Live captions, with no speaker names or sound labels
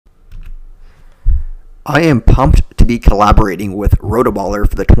I am pumped to be collaborating with Rotoballer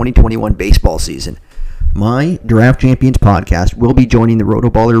for the 2021 baseball season. My Draft Champions podcast will be joining the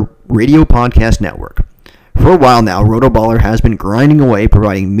Rotoballer Radio Podcast Network. For a while now, Rotoballer has been grinding away,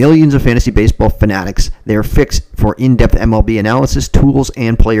 providing millions of fantasy baseball fanatics their fix for in-depth MLB analysis, tools,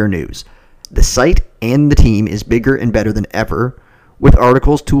 and player news. The site and the team is bigger and better than ever, with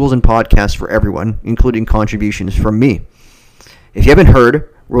articles, tools, and podcasts for everyone, including contributions from me. If you haven't heard,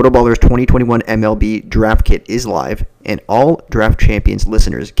 Rotoballer's 2021 MLB Draft Kit is live, and all Draft Champions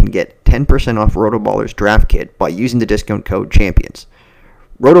listeners can get 10% off Rotoballer's Draft Kit by using the discount code CHAMPIONS.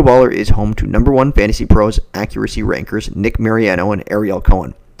 Rotoballer is home to number one fantasy pros accuracy rankers Nick Mariano and Ariel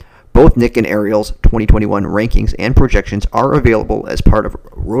Cohen. Both Nick and Ariel's 2021 rankings and projections are available as part of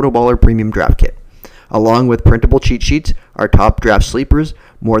Rotoballer Premium Draft Kit. Along with printable cheat sheets, our top draft sleepers,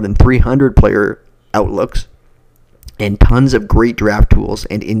 more than 300 player outlooks, and tons of great draft tools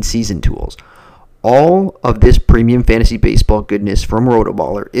and in-season tools. All of this premium fantasy baseball goodness from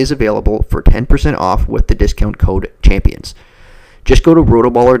Rotoballer is available for 10% off with the discount code CHAMPIONS. Just go to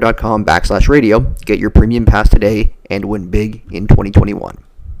rotoballer.com/radio, get your premium pass today, and win big in 2021.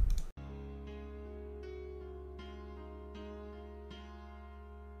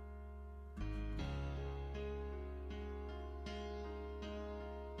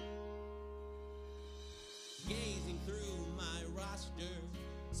 Gazing through my roster,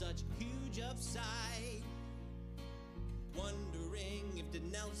 such huge upside. Wondering if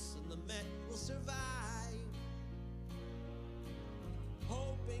Dinelson Lamet will survive.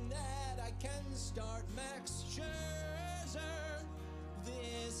 Hoping that I can start Max Scherzer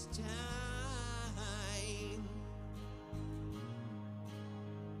this time.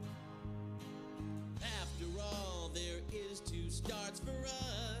 After all, there is 2 starts for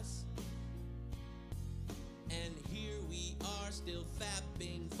us. And here we are still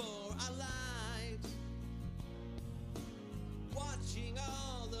fapping for our lives, watching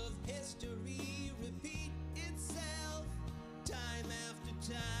all of history repeat itself time after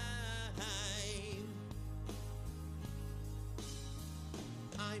time.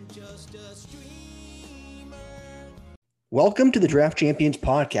 I'm just a streamer. Welcome to the Draft Champions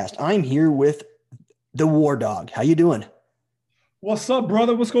podcast. I'm here with the War Dog. How you doing? What's up,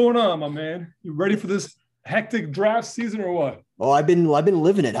 brother? What's going on, my man? You ready for this hectic draft season or what? Oh, I've been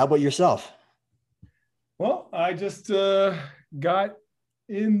living it. How about yourself? Well, I just got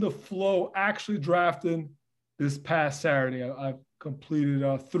in the flow actually drafting this past Saturday. I've completed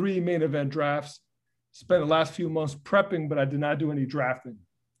 3 main event drafts. Spent the last few months prepping, but I did not do any drafting.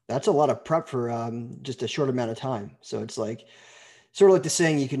 That's a lot of prep for just a short amount of time. So it's like sort of like the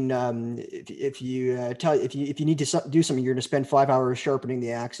saying, you can if you need to do something, you're going to spend 5 hours sharpening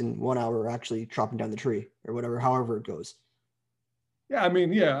the axe and 1 hour actually chopping down the tree or whatever, however it goes. Yeah, I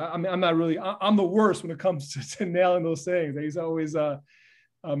mean, I'm not really. I'm the worst when it comes to nailing those sayings. He's always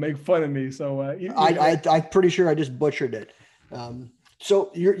make fun of me. So I'm pretty sure I just butchered it.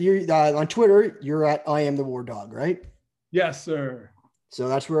 So you're on Twitter. You're at I am the War Dog, right? Yes, sir. So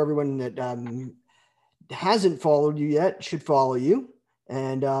that's where everyone that hasn't followed you yet should follow you.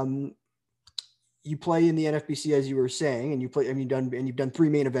 And you play in the NFBC, as you were saying, and you've done 3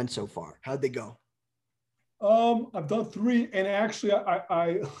 main events so far. How'd they go? I've done 3, and actually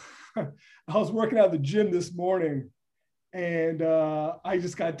I I was working out at the gym this morning, and I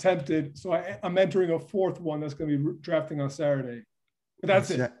just got tempted. So I'm entering a 4th one that's going to be drafting on Saturday. But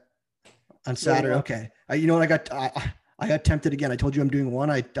that's it. On Saturday, okay. You know what? I got tempted again. I told you I'm doing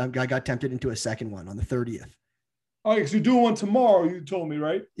one. I got tempted into a second one on the 30th. Oh, so you're doing one tomorrow, you told me,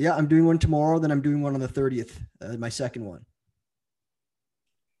 right? Yeah, I'm doing one tomorrow. Then I'm doing one on the 30th, my second one.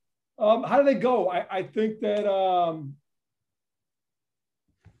 How do they go? I think that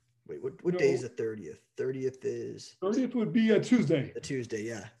wait, what day is the 30th? 30th would be a Tuesday. A Tuesday,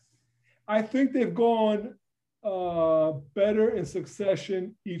 yeah. I think they've gone better in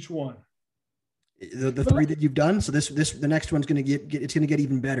succession each one. The 3 that you've done. So the next one's going to get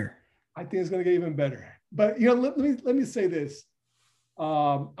even better. I think it's going to get even better. But let me say this.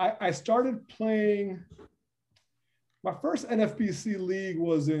 I started playing. My first NFBC league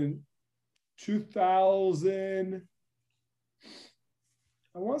was in 2000.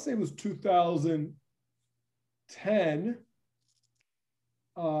 I want to say it was 2010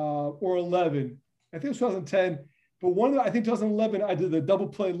 or 11. I think it was 2010. But I think 2011, I did the Double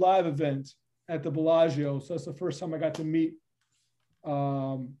Play Live event at the Bellagio. So that's the first time I got to meet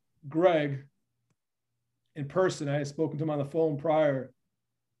Greg in person. I had spoken to him on the phone prior.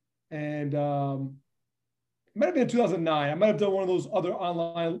 And it might have been 2009. I might have done one of those other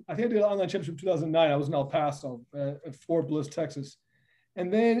online. I think I did an online championship in 2009. I was in El Paso at Fort Bliss, Texas.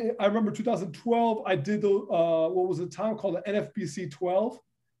 And then I remember 2012, I did the what was the time called the NFBC 12.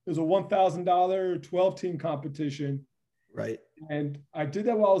 It was a $1,000 12-team competition. Right. And I did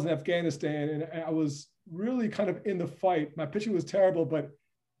that while I was in Afghanistan, and I was really kind of in the fight. My pitching was terrible, but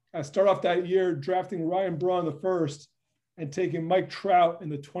I started off that year drafting Ryan Braun the first and taking Mike Trout in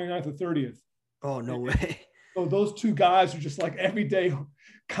the 29th or 30th. Oh, no way. So those two guys were just like everyday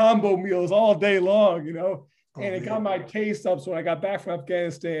combo meals all day long, you know. Oh, and it man. got my taste up. So when I got back from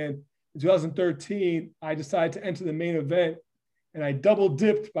Afghanistan in 2013, I decided to enter the main event, and I double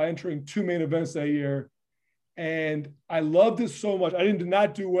dipped by entering 2 main events that year. And I loved it so much. I did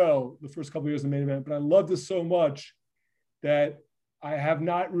not do well the first couple of years in the main event, but I loved it so much that I have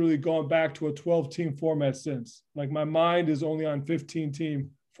not really gone back to a 12-team format since. Like, my mind is only on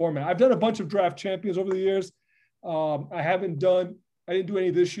 15-team format. I've done a bunch of draft champions over the years. I didn't do any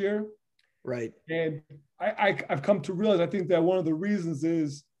this year. Right. And I've come to realize, I think that one of the reasons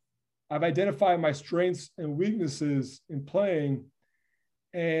is I've identified my strengths and weaknesses in playing.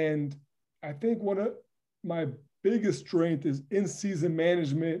 And I think one of my biggest strength is in-season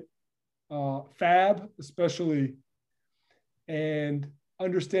management, fab especially, and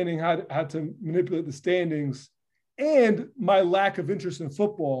understanding how to manipulate the standings, and my lack of interest in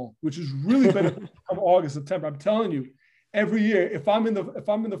football, which is really beneficial from August, September. I'm telling you, every year, if I'm in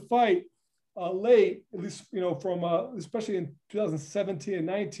the fight late, at least, you know, from especially in 2017 and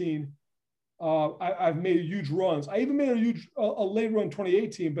 19, I've made huge runs. I even made a late run in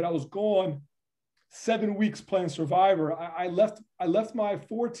 2018, but I was gone 7 weeks playing Survivor. I left my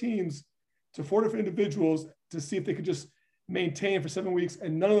 4 teams to 4 different individuals to see if they could just maintain for 7 weeks,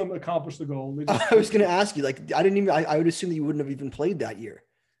 and none of them accomplished the goal. I was going to ask you, like, I would assume that you wouldn't have even played that year.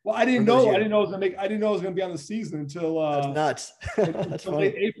 Well, I didn't know it was going to be on the season until that's nuts. That's until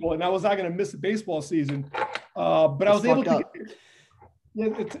late April, and I was not going to miss the baseball season. But I was able to.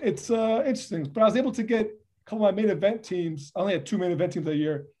 It's interesting. But I was able to get a couple of my main event teams. I only had 2 main event teams that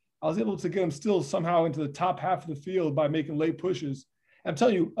year. I was able to get them still somehow into the top half of the field by making late pushes. I'm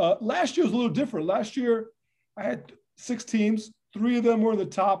telling you, last year was a little different. Last year, I had 6 teams. 3 of them were in the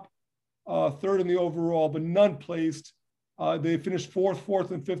top third in the overall, but none placed. They finished fourth,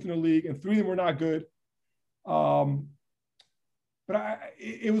 and fifth in the league, and 3 of them were not good. But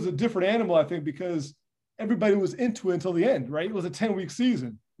it was a different animal, I think, because everybody was into it until the end, right? It was a 10-week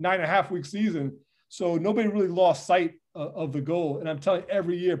season, 9.5-week season. So nobody really lost sight of the goal. And I'm telling you,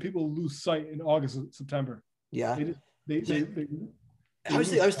 every year people lose sight in August and September. Yeah. I was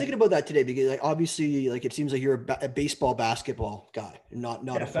thinking about that today because, like, obviously, like, it seems like you're a baseball, basketball guy, and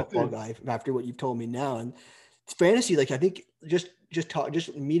not a football guy after what you've told me now. And it's fantasy, like, I think just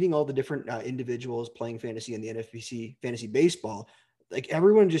meeting all the different individuals playing fantasy in the NFBC fantasy baseball, like,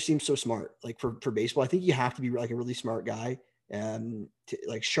 everyone just seems so smart. Like, for baseball, I think you have to be like a really smart guy,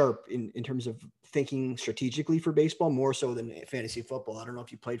 like sharp in terms of thinking strategically for baseball, more so than fantasy football. I don't know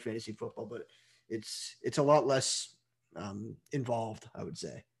if you played fantasy football, but it's a lot less involved, I would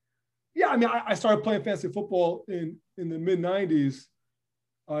say. Yeah, I mean, I started playing fantasy football in the mid 90s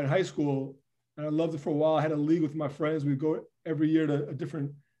in high school, and I loved it for a while. I had a league with my friends. We'd go every year to a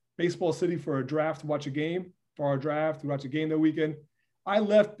different baseball city for a draft to watch a game. For our draft, to watch a game that weekend. I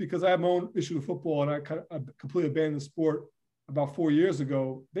left because I had my own issue with football, and I completely abandoned the sport about 4 years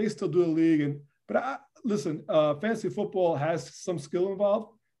ago. They still do a league, but listen, fantasy football has some skill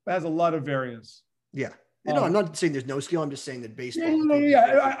involved, but has a lot of variance. Yeah. No, I'm not saying there's no skill. I'm just saying that baseball.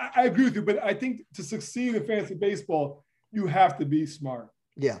 Yeah, I agree with you, but I think to succeed in fantasy baseball, you have to be smart.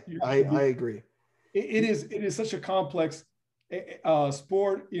 Yeah, I agree. It is such a complex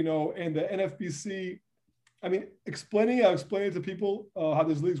sport, you know, and the NFBC. I mean, explaining it to people how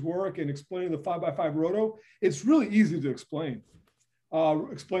these leagues work and explaining the 5x5 roto, it's really easy to explain.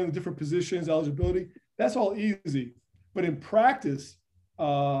 Explain the different positions, eligibility, that's all easy. But in practice,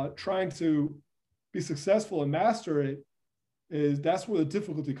 trying to be successful and master it, that's where the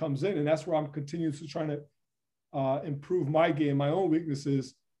difficulty comes in. And that's where I'm continuously trying to improve my game, my own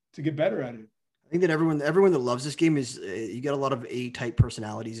weaknesses, to get better at it. I think that everyone that loves this game is you get a lot of A-type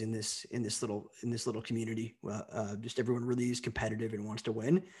personalities in this little community. Just everyone really is competitive and wants to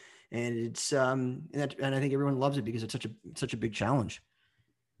win, and it's and I think everyone loves it because it's such a big challenge.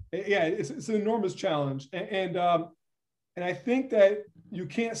 Yeah, it's an enormous challenge, and I think that you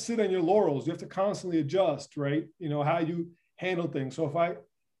can't sit on your laurels. You have to constantly adjust, right? You know, how you handle things. So if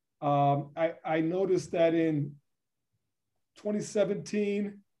I noticed that in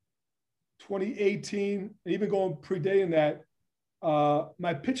 2017. 2018, and even going predating that,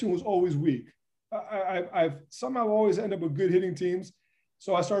 my pitching was always weak. I've somehow always ended up with good hitting teams.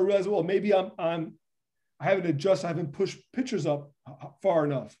 So I started realizing, well, maybe I'm I haven't adjusted, I haven't pushed pitchers up far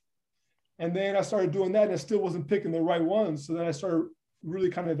enough. And then I started doing that and I still wasn't picking the right ones. So then I started really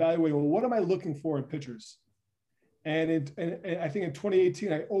kind of evaluating, well, what am I looking for in pitchers? And I think in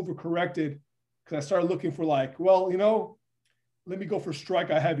 2018, I overcorrected because I started looking for like, well, let me go for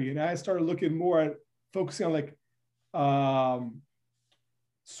strikeout heavy. And I started looking more at focusing on like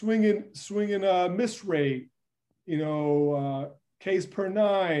swinging miss rate, Ks per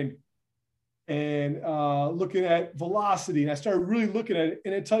nine, and looking at velocity. And I started really looking at it.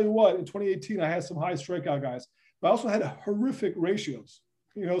 And I tell you what, in 2018, I had some high strikeout guys, but I also had horrific ratios,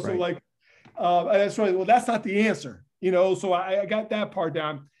 so Right. like, that's right. Well, that's not the answer, so I got that part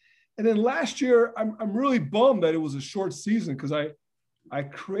down. And then last year, I'm really bummed that it was a short season because I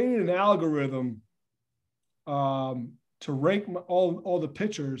created an algorithm to rank all the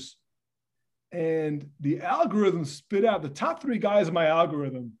pitchers, and the algorithm spit out the top 3 guys in my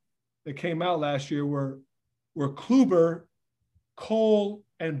algorithm that came out last year were Kluber, Cole,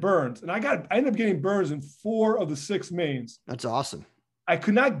 and Burns. And I ended up getting Burns in 4 of the 6 mains. That's awesome. I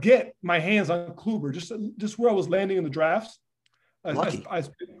could not get my hands on Kluber, just where I was landing in the drafts. Lucky.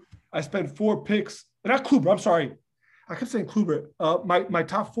 I spent 4 picks, not Kluber. I'm sorry, I kept saying Kluber. My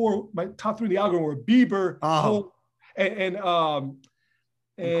top 3 in the algorithm were Bieber, Cole, and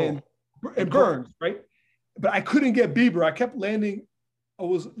Burns, right? But I couldn't get Bieber. I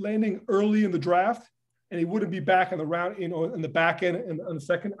was landing early in the draft, and he wouldn't be back in the round, in the back end and on the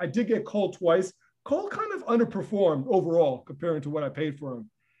second. I did get Cole twice. Cole kind of underperformed overall comparing to what I paid for him.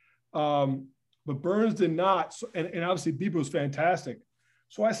 But Burns did not. So, and obviously Bieber was fantastic.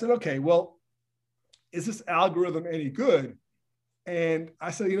 So I said, okay, well, is this algorithm any good? And I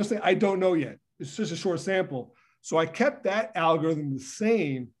said, I don't know yet. It's just a short sample. So I kept that algorithm the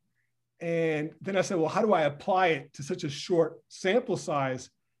same. And then I said, well, how do I apply it to such a short sample size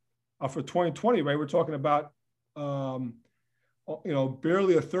for 2020, right? We're talking about, barely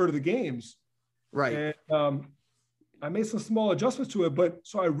a third of the games. Right. And I made some small adjustments to it, but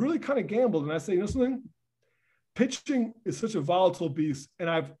so I really kind of gambled. And I say, something? Pitching is such a volatile beast. And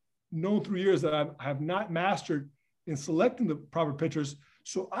I've known through years that I have not mastered in selecting the proper pitchers.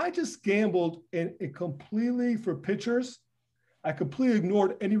 So I just gambled and completely for pitchers. I completely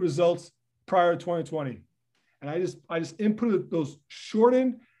ignored any results prior to 2020. And I just inputted those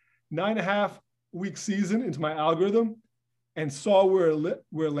shortened 9.5 week season into my algorithm and saw where it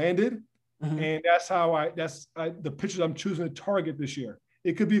landed. Mm-hmm. And that's how the pitchers I'm choosing to target this year.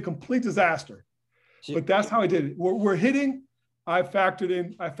 It could be a complete disaster, but that's how I did it. We're hitting. I factor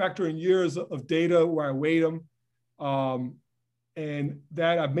in years of data where I weight them. And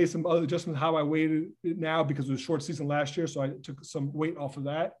that I've made some other adjustments how I weighted it now because it was a short season last year. So I took some weight off of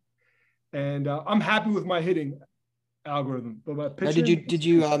that. And I'm happy with my hitting algorithm. But my pitching, now did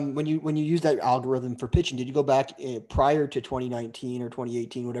you when you use that algorithm for pitching, did you go back prior to 2019 or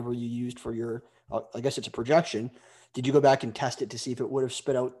 2018, whatever you used for your, I guess it's a projection. Did you go back and test it to see if it would have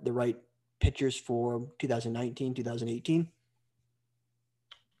spit out the right pitchers for 2019, 2018?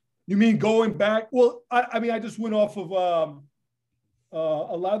 You mean going back? Well, I mean, I just went off of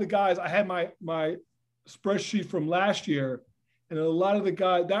a lot of the guys. I had my spreadsheet from last year, and a lot of the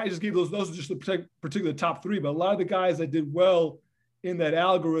guys that I just gave those are just the particular top 3. But a lot of the guys that did well in that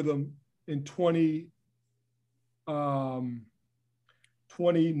algorithm in 20 from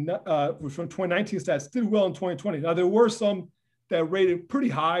 2019 stats did well in 2020. Now there were some that rated pretty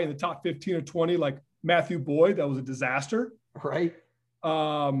high in the top 15 or 20, like Matthew Boyd. That was a disaster. Right.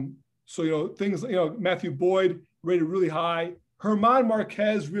 So things Matthew Boyd rated really high. Herman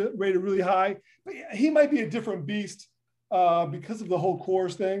Marquez rated really high, but he might be a different beast because of the whole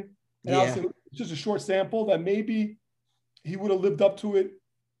Coors thing. And obviously it's just a short sample that maybe he would have lived up to it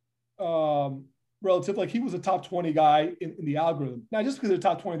relative. Like he was a top 20 guy in the algorithm. Now, just because they're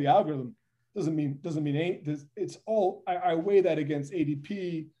top 20 in the algorithm doesn't mean it's all, I weigh that against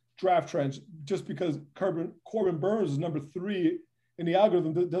ADP draft trends. Just because Corbin Burns is number 3 in the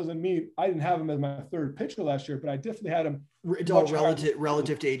algorithm doesn't mean I didn't have him as my 3rd pitcher last year, but I definitely had him. It's all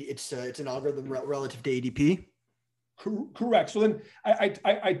relative to it's an algorithm relative to ADP. Correct. So then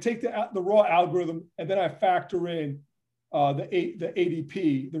I take the raw algorithm and then I factor in the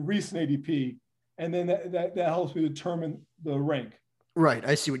ADP, the recent ADP, and then that helps me determine the rank. Right.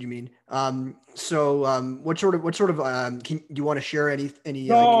 I see what you mean. So what sort of do you want to share any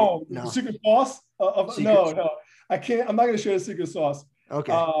no. Secret sauce? No. I can't. I'm not going to share the secret sauce.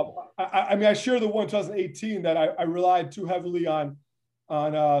 Okay. I mean, I share the one 2018 that I relied too heavily on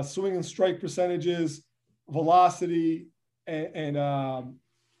swing and strike percentages, velocity, and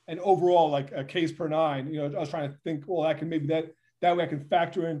overall like a Ks per nine. I was trying to think, well, I can maybe that way I can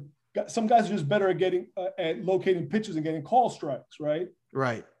factor in some guys are just better at getting at locating pitches and getting call strikes, right?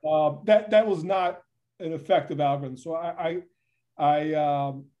 Right. That was not an effective algorithm. So I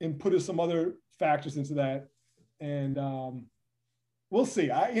inputted some other factors into that, and we'll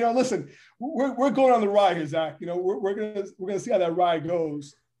see. Listen, we're going on the ride here, Zach. We're gonna see how that ride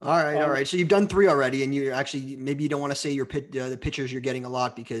goes. All right. So you've done 3 already, and you actually maybe you don't want to say the pitchers you're getting a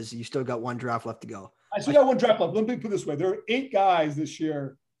lot because you still got 1 draft left to go. I still got 1 draft left. Let me put it this way: there are 8 guys this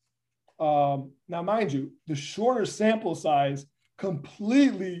year. Now, mind you, the shorter sample size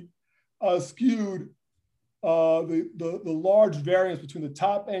completely skewed the large variance between the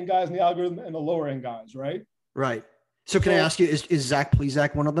top end guys in the algorithm and the lower end guys, right? Right. So can I ask you, is Zach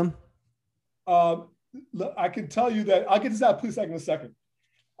Plesac one of them? I can tell you that I'll get to Zach Plesac in a second.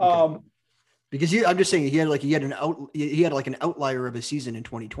 Okay. Because I'm just saying he had like an outlier of a season in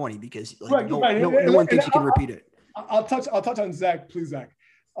 2020 because no one thinks he can repeat it. I'll touch on Zach Plesac.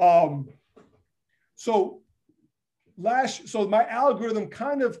 So my algorithm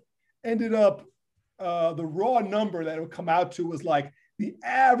kind of ended up the raw number that it would come out to was like the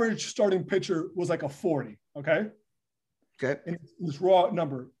average starting pitcher was like a 40. Okay. In this raw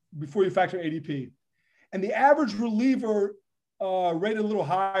number before you factor ADP, and the average reliever rated a little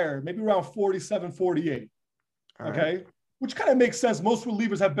higher, maybe around 47, 48. Okay. Right. Which kind of makes sense. Most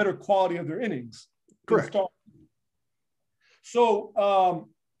relievers have better quality of their innings. Correct. So,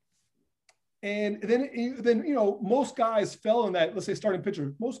 and then most guys fell in that, let's say starting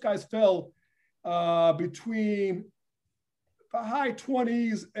pitcher, most guys fell between the high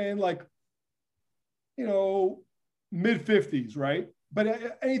 20s and mid 50s, right?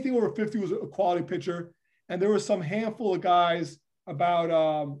 But anything over 50 was a quality pitcher. And there was some handful of guys,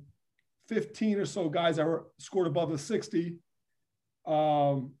 about 15 or so guys that were scored above a 60.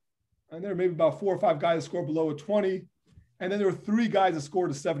 And there were maybe about 4 or 5 guys that scored below a 20. And then there were 3 guys that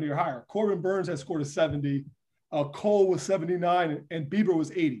scored a 70 or higher. Corbin Burns had scored a 70. Cole was 79 and Bieber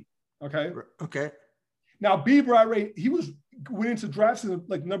was 80. Okay. Okay. Now Bieber, he went into drafts in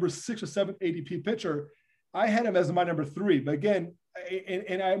like number 6 or 7 ADP pitcher. I had him as my number 3, but again,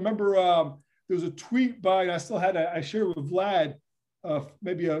 and I remember there was a tweet and I still had I shared it with Vlad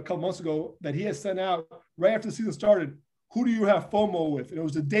maybe a couple months ago that he had sent out right after the season started. Who do you have FOMO with? And it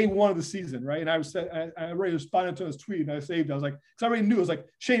was the day 1 of the season, right? And I already responded to his tweet and I saved it. I was like, because I already knew it was like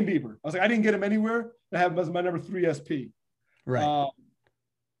Shane Bieber. I was like, I didn't get him anywhere. I have him as my number 3 SP. Right.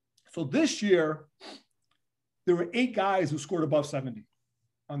 So this year, there were 8 guys who scored above 70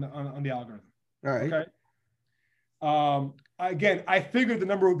 on the algorithm. All right. Okay. Again, I figured the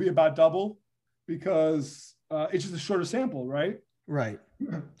number would be about double because it's just a shorter sample, right? Right.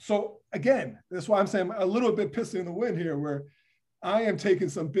 So again, that's why I'm saying I'm a little bit pissed in the wind here where I am taking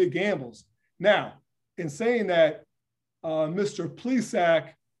some big gambles. Now, in saying that, Mr.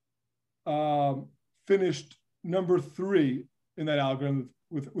 Plesac finished number 3 in that algorithm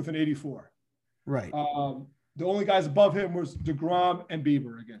with an 84. Right. The only guys above him was DeGrom and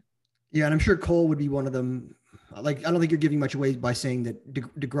Bieber again. Yeah, and I'm sure Cole would be one of them. Like, I don't think you're giving much away by saying that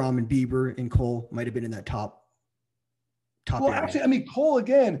DeGrom and Bieber and Cole might have been in that top. Well, area. Actually, I mean, Cole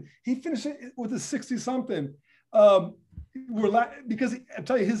again, he finished it with a 60-something. Because I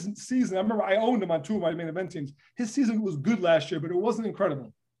tell you, his season, I remember I owned him on 2 of my main event teams. His season was good last year, but it wasn't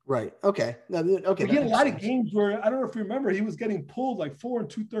incredible. Right. Okay. Okay. He had a lot of games where, I don't know if you remember, he was getting pulled like 4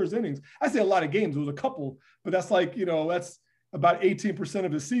 2/3 innings. I say a lot of games. It was a couple, but that's like, that's about 18%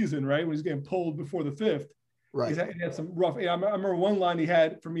 of his season, right? When he's getting pulled before the 5th. Right. He had some rough. I remember one line he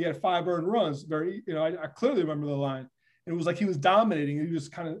had 5 earned runs. Very, I clearly remember the line. It was like he was dominating. He was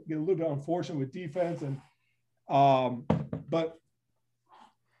kind of getting a little bit unfortunate with defense, and but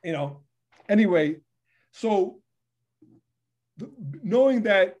anyway. So knowing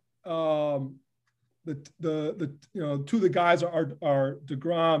that the 2 of the guys are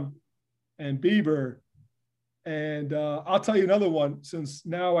DeGrom and Bieber. And I'll tell you another one, since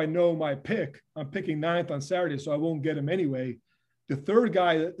now I know my pick. I'm picking 9th on Saturday, so I won't get him anyway. The 3rd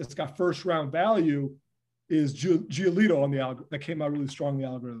guy that's got 1st round value is Giolito on the algorithm. That came out really strong in the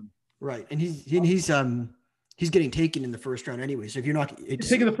algorithm. Right, and he's getting taken in the 1st round anyway. So if you're not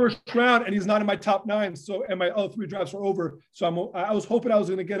taking the 1st round, and he's not in my top 9, so and my other 3 drafts are over. So I was hoping I was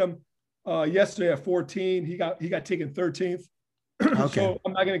going to get him yesterday at 14. He got taken 13th. Okay. So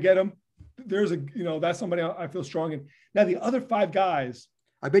I'm not going to get him. There's that's somebody I feel strong in. Now the other 5 guys,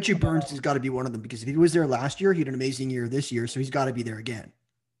 I bet you Burns has got to be one of them, because if he was there last year, he had an amazing year this year, so he's got to be there again.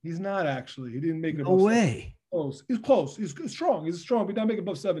 He's not actually. He didn't make it. No way. Close. He's close. He's strong. He's strong, but he didn't make it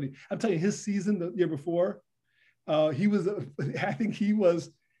above 70. I'm telling you, his season the year before, he was. I think he was.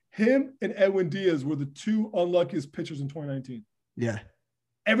 Him and Edwin Diaz were the 2 unluckiest pitchers in 2019. Yeah.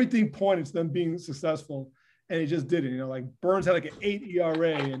 everything pointed to them being successful, and it just didn't. You know, like Burns had like an 8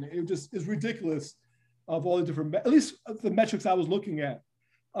 ERA, and it just is ridiculous of all the different, at least the metrics I was looking at.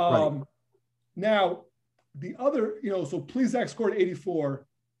 Right. Now, the other, you know, so Plesac scored 84,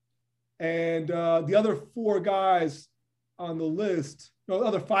 and the other 4 guys on the list, no, the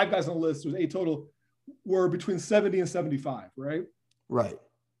other 5 guys on the list, there was 8 total, were between 70 and 75, right? Right.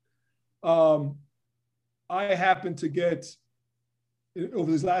 I happened to get,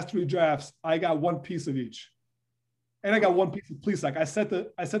 over these last 3 drafts, I got 1 piece of each. And I got 1 piece of Plesac. I set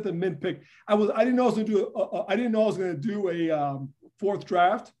the mint pick. I didn't know I was going to do I didn't know I was going to do a 4th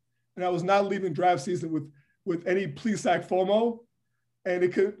draft, and I was not leaving draft season with any Plesac FOMO, and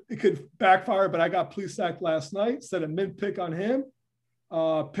it could backfire. But I got Plesac last night. Set a mint pick on him.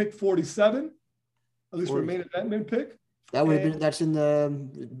 Pick 47, at least for main event mint pick. That would have been. That's in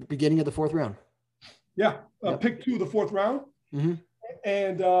the beginning of the 4th round. Yeah, Yep. Pick 2 of the 4th round, Mm-hmm.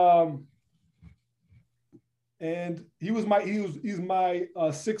 and he's my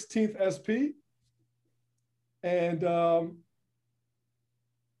 16th SP, and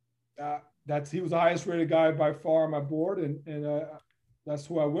he was the highest rated guy by far on my board, and that's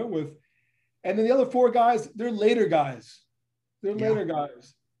who I went with. And then the other 4 guys, they're later guys.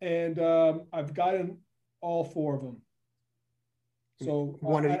 And I've gotten all 4 of them. So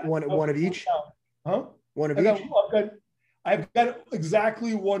One of each. Huh? One of each. I've got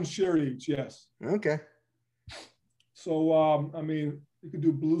exactly 1 share each. Yes. Okay. So I mean, you can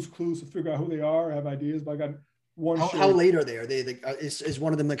do Blue's Clues to figure out who they are. I have ideas, but I got 1 share. How late are they? Are they is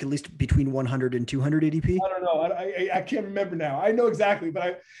one of them like at least between 100 and 200 ADP? I don't know. I can't remember now. I know exactly,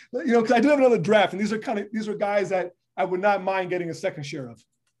 but because I do have another draft, and these are guys that I would not mind getting a 2nd share of.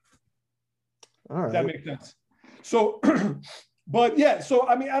 All right. That makes sense. So, but yeah. So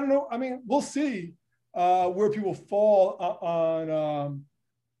I mean, I don't know. I mean, we'll see where people fall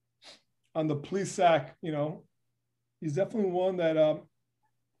on the Plesac. You know, he's definitely one that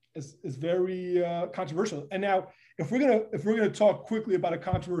is very controversial. And now, if we're gonna talk quickly about a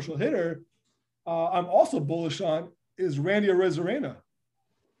controversial hitter, I'm also bullish on is Randy Arozarena.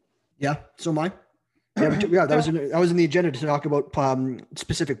 Yeah. So am I. Yeah, that was in the agenda to talk about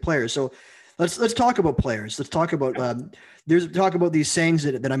specific players. So let's talk about players. Let's talk about talk about these sayings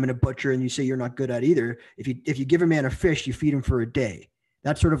that I'm going to butcher, and you say you're not good at either. If you give a man a fish, you feed him for a day.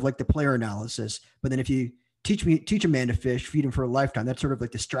 That's sort of like the player analysis. But then if you teach a man to fish, feed him for a lifetime, that's sort of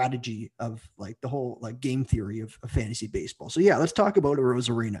like the strategy of like the whole like game theory of fantasy baseball. So yeah, let's talk about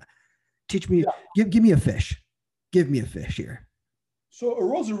Arozarena. Teach me, give me a fish. Give me a fish here. So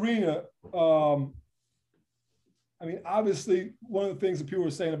Arozarena, I mean, obviously, one of the things that people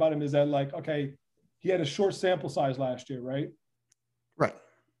were saying about him is that, like, okay, he had a short sample size last year, right? Right.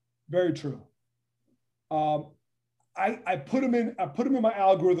 Very true. I put him in my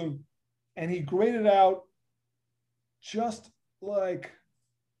algorithm, and he graded out just like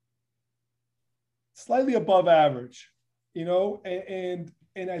slightly above average, you know, and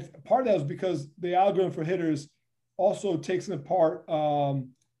part of that was because the algorithm for hitters also takes apart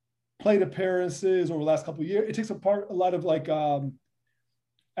plate appearances over the last couple of years. It takes apart a lot of like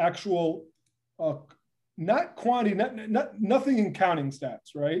actual, not quantity, nothing in counting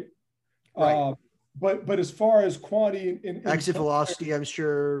stats, right? Right. But as far as quantity in exit velocity, I'm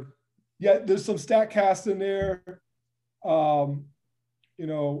sure. Yeah, there's some StatCast in there. You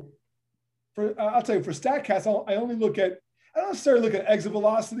know, I'll tell you, for StatCast, I only look at, I don't necessarily look at exit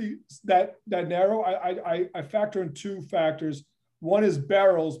velocity that narrow. I factor in 2 factors. One is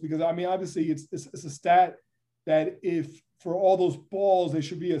barrels, because I mean, obviously it's a stat that if for all those balls, they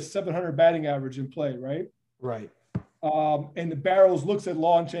should be a 700 batting average in play, right? Right. And the barrels looks at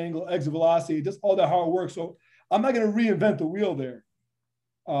launch angle, exit velocity, just all that hard work. So I'm not going to reinvent the wheel there.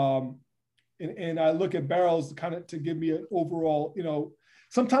 And I look at barrels kind of to give me an overall, you know,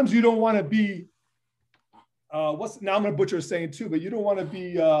 sometimes you don't want to be, now I'm going to butcher a saying too, but you don't want to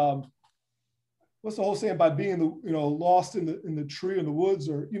be, what's the whole saying about being lost in the tree in the woods,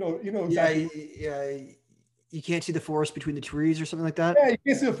 or exactly. Yeah, you can't see the forest between the trees or something like that. Yeah, you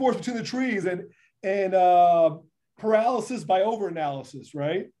can't see the forest between the trees, and paralysis by overanalysis,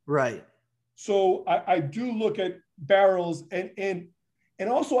 right? Right. So I do look at barrels, and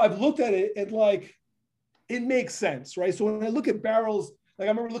also I've looked at it and like it makes sense, right? So when I look at barrels, like I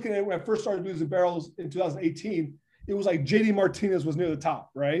remember looking at it when I first started using barrels in 2018, it was like JD Martinez was near the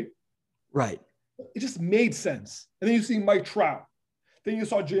top, right? Right. It just made sense. And then you see Mike Trout. Then you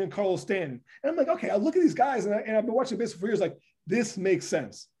saw Giancarlo Stanton. And I'm like, okay, I look at these guys, and I've been watching baseball for years, like, this makes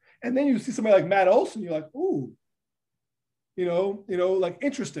sense. And then you see somebody like Matt Olson, you're like, ooh, like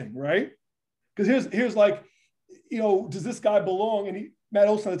interesting, right? Because here's like, does this guy belong? And Matt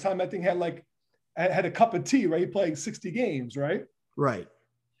Olson at the time, I think had a cup of tea, right? He played 60 games, right? Right.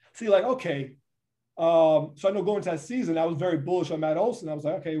 So you're like, okay. So I know going into that season, I was very bullish on Matt Olson. I was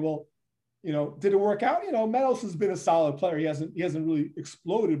like, okay, well, did it work out? Matt Olson's been a solid player. He hasn't really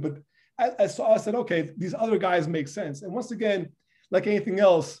exploded, but I said, okay, these other guys make sense. And once again, like anything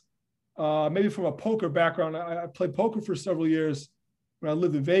else, maybe from a poker background, I played poker for several years when I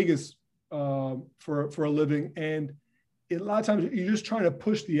lived in Vegas for a living. And a lot of times you're just trying to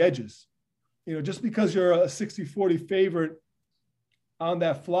push the edges. Just because you're a 60-40 favorite on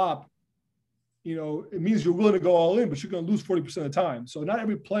that flop, it means you're willing to go all in, but you're going to lose 40% of the time. So not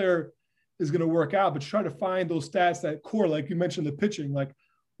every player is going to work out, but try to find those stats that correlate. Like you mentioned the pitching, like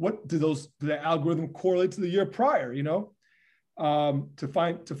what do the algorithm correlate to the year prior, to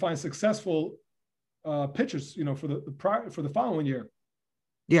find successful pitchers, for the following year.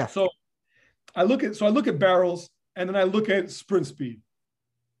 Yeah. So I look at barrels, and then I look at sprint speed.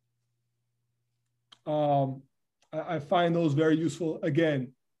 I find those very useful.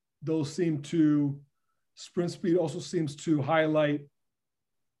 Again, sprint speed also seems to highlight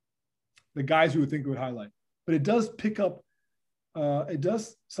the guys you would think it would highlight, but it does pick up. It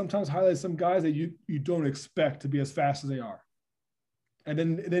does sometimes highlight some guys that you don't expect to be as fast as they are. And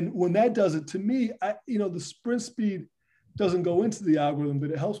then when that does it, to me, the sprint speed doesn't go into the algorithm,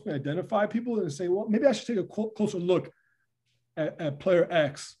 but it helps me identify people and say, well, maybe I should take a closer look at player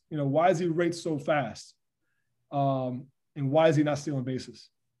X. Why is he rated so fast? And why is he not stealing bases?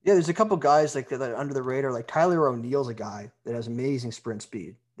 Yeah, there's a couple guys like that under the radar. Like Tyler O'Neill's a guy that has amazing sprint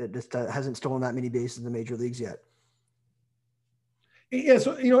speed that just hasn't stolen that many bases in the major leagues yet. Yeah,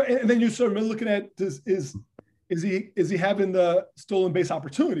 so and then you start looking at is he having the stolen base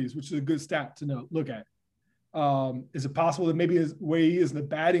opportunities, which is a good stat to look at. Is it possible that maybe his way he is in the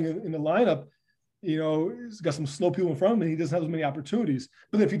batting in the lineup, he's got some slow people in front of him and he doesn't have as many opportunities.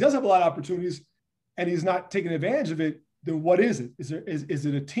 But if he does have a lot of opportunities and he's not taking advantage of it, then what is it? Is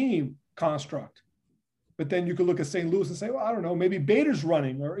it a team construct? But then you could look at St. Louis and say, well, I don't know, maybe Bader's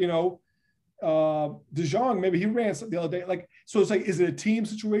running, or DeJong, maybe he ran the other day. Like, so it's like, is it a team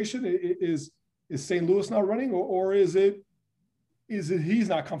situation? Is St. Louis not running, or is it he's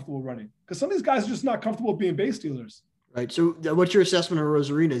not comfortable running? Because some of these guys are just not comfortable being base stealers. Right. So what's your assessment of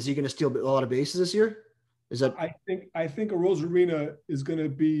Rosarina? Is he going to steal a lot of bases this year? Is that? I think a Rosarina is going to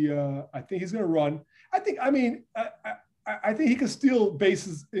be. I think he's going to run. I think he can steal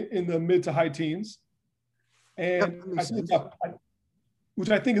bases in the mid to high teens, and which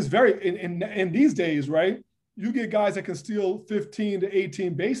I think is very in these days, right? You get guys that can steal 15 to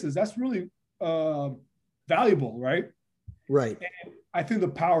 18 bases. That's really valuable, right? Right. And I think the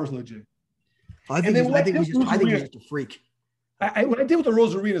power is legit. I think he's just a freak. What I did with the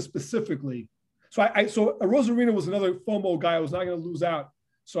Rosarina specifically, so a Rosarina was another FOMO guy I was not going to lose out.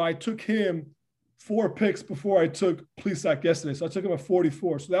 So I took him 4 picks before I took Plesac yesterday. So I took him at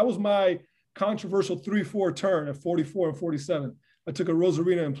 44. So that was my controversial 3-4 turn at 44 and 47. I took a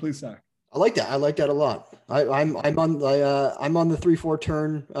Rosarina and Plesac. I like that. I like that a lot. I'm on the 3-4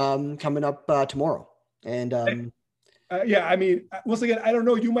 turn coming up tomorrow. And yeah, I mean, once again, I don't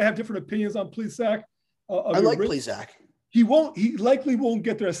know. You might have different opinions on Plesac. I like Plesac. He likely won't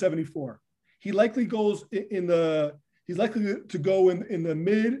get there at 74. He likely goes he's likely to go in the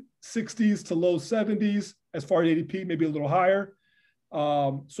mid 60s to low 70s as far as ADP, maybe a little higher.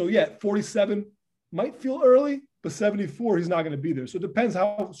 So yeah, 47 might feel early, but 74, he's not going to be there. So it depends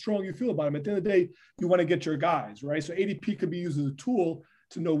how strong you feel about him. At the end of the day, you want to get your guys, right? So ADP could be used as a tool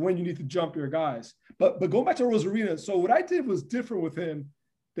to know when you need to jump your guys. But going back to Rosarina, so what I did was different with him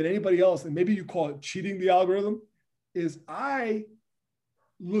than anybody else, and maybe you call it cheating the algorithm, is I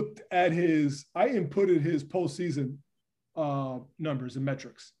inputted his postseason numbers and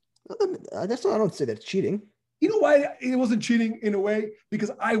metrics. I don't say that's cheating. You know why it wasn't cheating in a way?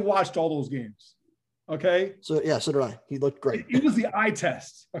 Because I watched all those games. Okay. So yeah, so did I. He looked great. It was the eye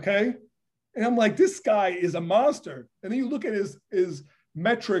test. Okay. And I'm like, this guy is a monster. And then you look at his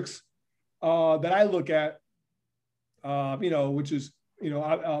metrics that I look at, which is,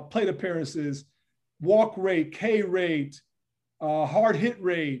 plate appearances, walk rate, K rate, hard hit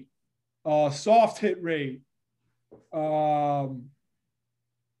rate, soft hit rate.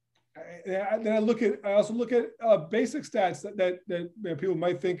 Then I also look at basic stats that people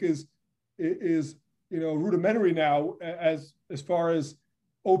might think is rudimentary now as far as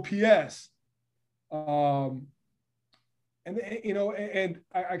OPS. And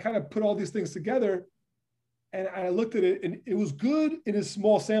I kind of put all these things together, and I looked at it, and it was good in a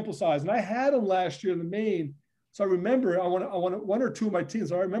small sample size. And I had him last year in the main, so I remember I want one or two of my teams.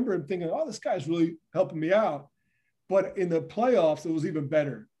 So I remember him thinking, "Oh, this guy's really helping me out." but in the playoffs, it was even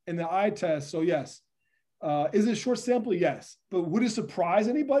better. In the eye test, so yes. Is it short sample? Yes. But would it surprise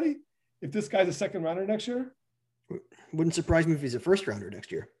anybody if this guy's a second rounder next year? Wouldn't surprise me if he's a first rounder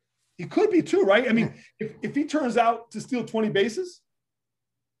next year. He could be too, right? I mean, if he turns out to steal 20 bases.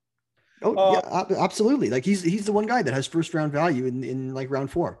 Oh, yeah, absolutely. Like he's the one guy that has first round value in like round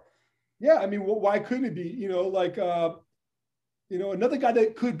 4. Yeah. I mean, why couldn't it be, another guy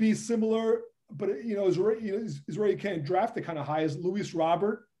that could be similar, but, is already can't draft it kind of high is Luis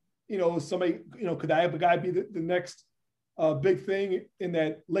Robert. Somebody, could that have a guy be the next big thing in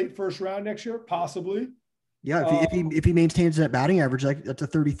that late first round next year? Possibly. Yeah. If he maintains that batting average, like that's a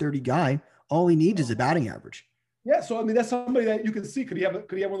 30-30 guy, all he needs is a batting average. Yeah. So, I mean, that's somebody that you can see. Could he have one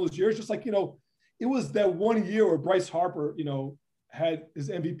of those years? Just like, it was that 1 year where Bryce Harper, had his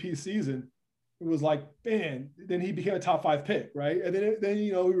MVP season. It was like, man, then he became a top 5 pick. Right. And then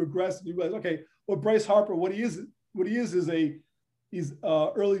he regressed and you realize, okay, well, Bryce Harper, what he is he's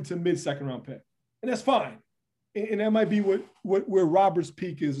early to mid second round pick. And that's fine. And that might be where Robert's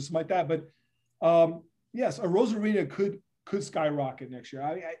peak is or something like that. But yes, a Rosarina could skyrocket next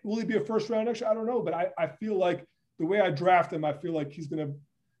year. Will he be a first round next year? I don't know. But I feel like the way I draft him, I feel like he's going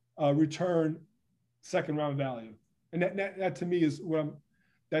to return second round value. And that to me is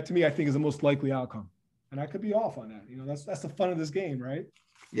I think is the most likely outcome. And I could be off on that. That's the fun of this game, right?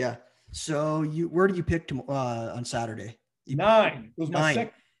 Yeah. So where do you pick on Saturday? 9. It was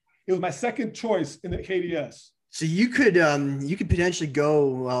my second choice in the KDS. So you could potentially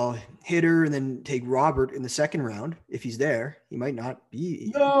go hitter and then take Robert in the second round if he's there. He might not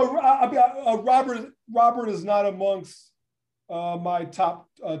be. No, Robert is not amongst my top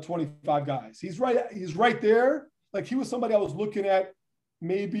 25 guys. He's right there. Like he was somebody I was looking at.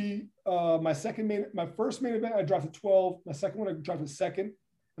 Maybe my first main event I drafted 12. My second one I drafted second,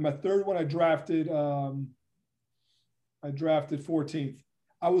 and my third one I drafted 14th.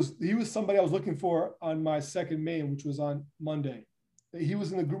 He was somebody I was looking for on my second main, which was on Monday. He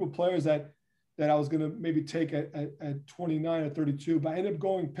was in the group of players that I was going to maybe take at 29 or 32, but I ended up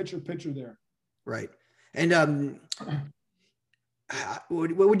going pitcher there. Right. And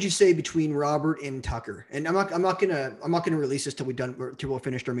what would you say between Robert and Tucker? And I'm not gonna release this till we'll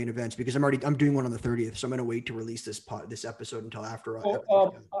finish our main events because I'm doing one on the 30th, so I'm gonna wait to release this episode until after.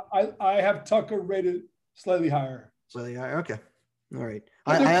 I have Tucker rated slightly higher. Slightly higher. Okay. All right.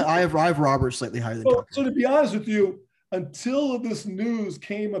 I have Robert slightly higher than Tucker. So to be honest with you, until this news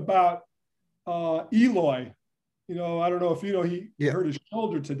came about Eloy, I don't know if he hurt his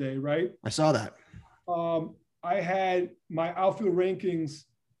shoulder today, right? I saw that. I had my outfield rankings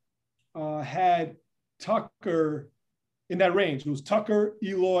had Tucker in that range. It was Tucker,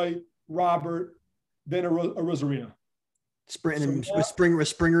 Eloy, Robert, then a Rosarina. Was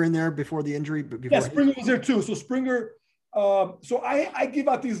Springer in there before the injury? Springer was there too. So Springer. So I give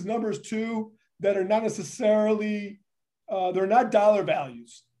out these numbers too that are not necessarily they're not dollar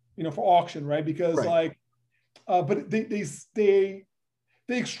values, for auction, right? Because but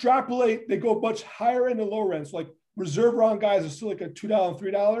they extrapolate, they go much higher in the lower end. So like reserve round guys are still like a $2 and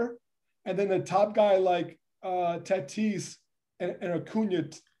 $3. And then the top guy like Tatis and Acuna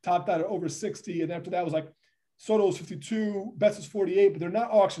topped out at over 60. And after that was like Soto's 52, Betts is 48, but they're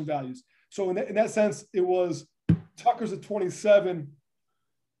not auction values. So in that sense, it was Tucker's at 27.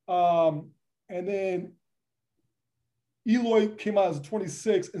 And then Eloy came out as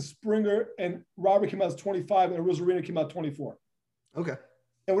 26 and Springer and Robert came out as 25 and Rosarina came out 24. Okay.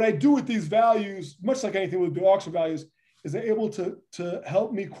 And what I do with these values, much like anything with the auction values, is they're able to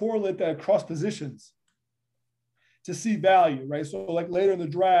help me correlate that across positions to see value, right? So like later in the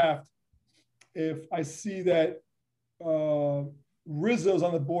draft, if I see that Rizzo's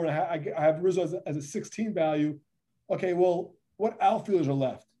on the board, I have Rizzo as a 16 value. Okay, well, what outfielders are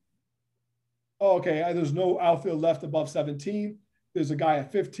left? Oh, okay, there's no outfield left above 17. There's a guy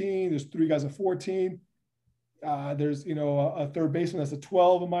at 15. There's 3 guys at 14. There's, a third baseman that's a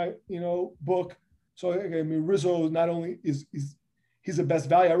 12 in my, book. So, I mean, Rizzo not only he's the best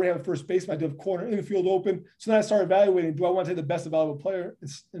value. I already have a first baseman. I do have corner infield open. So then I start evaluating, do I want to take the best available player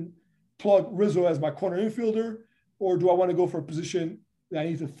and plug Rizzo as my corner infielder? Or do I want to go for a position that I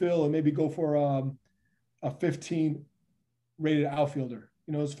need to fill and maybe go for a 15 rated outfielder,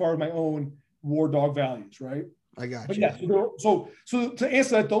 as far as my own war dog values, right? I got but you. Yeah, so to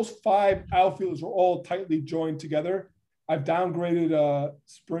answer that, those 5 outfielders are all tightly joined together. I've downgraded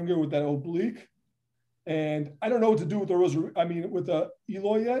Springer with that oblique, and I don't know what to do with the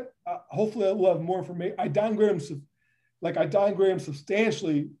Eloy yet. Hopefully, we'll have more information. I downgrade him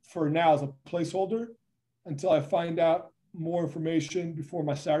substantially for now as a placeholder until I find out more information before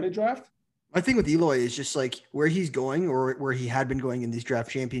my Saturday draft. My thing with Eloy is just like where he's going or where he had been going in these draft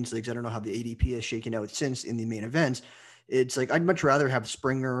champions leagues. I don't know how the ADP has shaken out since in the main events. It's like I'd much rather have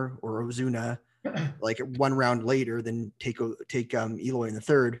Springer or Ozuna like one round later than take Eloy in the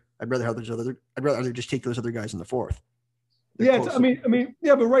third. I'd rather just take those other guys in the fourth. Yeah,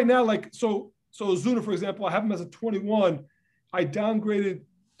 yeah, but right now, like so Ozuna, for example, I have him as a 21. I downgraded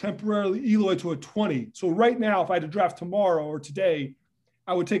temporarily Eloy to a 20. So right now, if I had to draft tomorrow or today,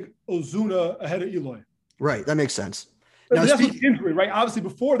 I would take Ozuna ahead of Eloy. Right, that makes sense. But now, that's with injury, right? Obviously,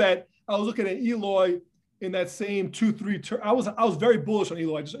 before that, I was looking at Eloy in that same 2-3 turn. I was very bullish on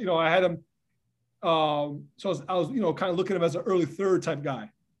Eloy. Just I had him. So I was kind of looking at him as an early third type guy.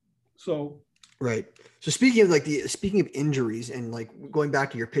 So right. So speaking of injuries and like going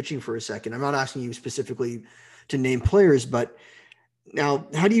back to your pitching for a second, I'm not asking you specifically to name players, but now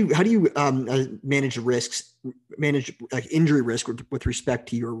how do you manage like injury risk with respect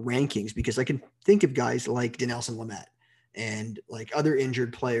to your rankings? Because I can think of guys like Dinelson Lamet and like other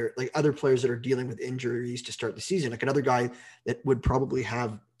other players that are dealing with injuries to start the season, like another guy that would probably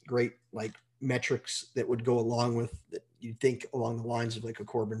have great like metrics that would go along with that. You'd think along the lines of like a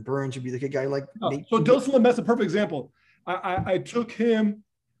Corbin Burns would be like a guy like. So Dinelson Lamet's a perfect example. I took him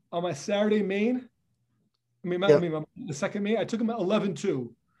on my Saturday main. The second main. I took him at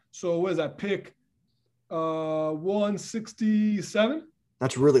 11-2. So what is that pick? 167.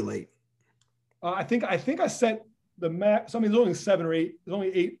 That's really late. I think I set the max. I mean, there's only 7 or 8. There's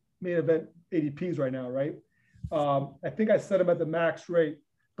only 8 main event ADPs right now, right? I think I set him at the max rate.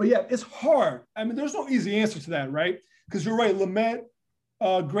 But yeah, it's hard. I mean, there's no easy answer to that, right? Because you're right. Lamet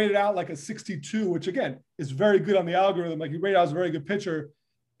graded out like a 62, which again is very good on the algorithm. Like he rated out as a very good pitcher,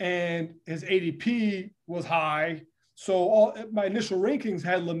 and his ADP was high. So my initial rankings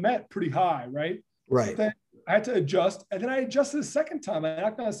had Lamet pretty high, right? Right. But then I had to adjust, and then I adjusted the second time. I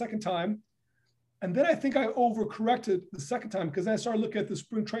knocked on a second time, and then I think I overcorrected the second time because I started looking at the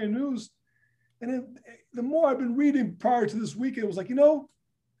spring training news, and the more I've been reading prior to this weekend, it was like,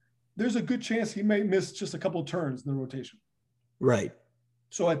 there's a good chance he may miss just a couple of turns in the rotation. Right.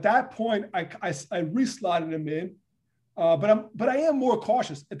 So at that point, I reslotted him in, but I am more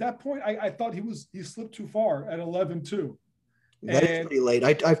cautious. At that point, I thought he slipped too far at 11-2. That is pretty late.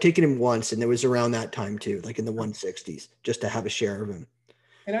 I've taken him once, and it was around that time too, like in the 160s, just to have a share of him.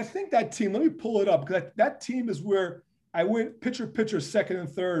 And I think that team, let me pull it up, because that team is where I went pitcher, second and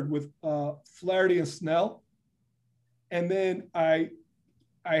third with Flaherty and Snell. And then I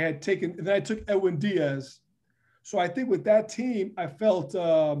took Edwin Diaz. So I think with that team, I felt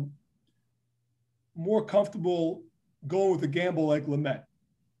more comfortable going with a gamble like Lamet.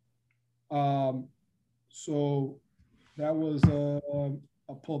 So that was, I'll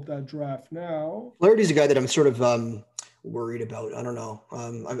pull up that draft now. Flaherty's a guy that I'm sort of worried about. I don't know.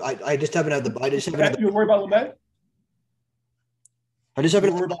 I just haven't had the. You're worried about Lamet? I just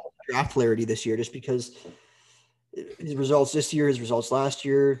haven't had the draft Flaherty this year, just because his results this year, his results last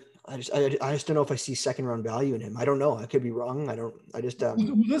year. I just don't know if I see second round value in him. I don't know. I could be wrong. Who's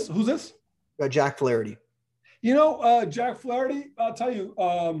this? Jack Flaherty. Jack Flaherty, I'll tell you,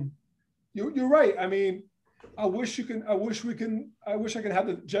 you're right. I mean, I wish I could have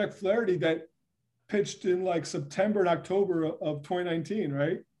the Jack Flaherty that pitched in like September and October of 2019,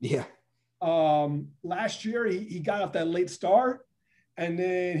 right? Yeah. Last year he got off that late start, and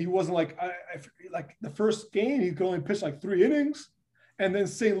then he wasn't like like the first game he could only pitch like 3 innings, and then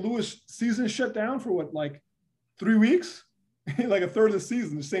St. Louis season shut down for what, like 3 weeks, like a third of the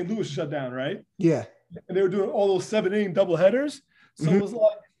season. The St. Louis shut down, right? Yeah. And they were doing all those 7-inning doubleheaders, so It was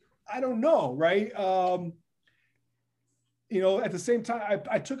like, I don't know, right? At the same time,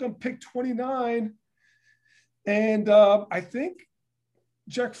 I took him pick 29, and I think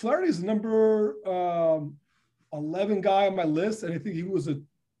Jack Flaherty is number 11 guy on my list, and I think he was a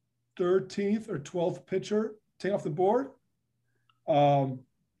 13th or 12th pitcher taken off the board. I'll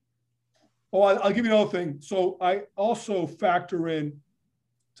give you another thing. So I also factor in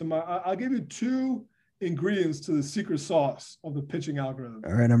I'll give you 2 ingredients to the secret sauce of the pitching algorithm.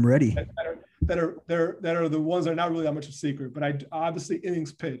 All right, I'm ready. That are the ones that are not really that much of a secret, but obviously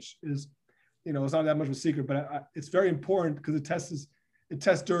innings pitch is, it's not that much of a secret, but it's very important because it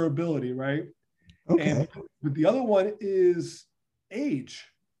tests durability, right? Okay. But the other one is age.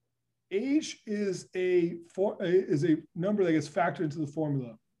 Age is a number that gets factored into the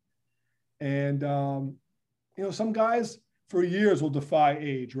formula, and some guys for years will defy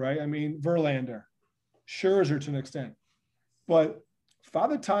age, right? I mean, Verlander, Scherzer to an extent, but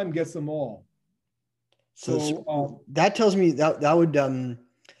Father Time gets them all. So that tells me that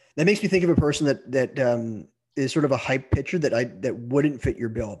makes me think of a person that is sort of a hype pitcher that wouldn't fit your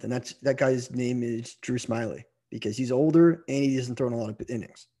build, and that guy's name is Drew Smiley because he's older and he doesn't throw in a lot of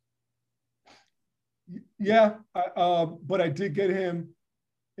innings. Yeah, but I did get him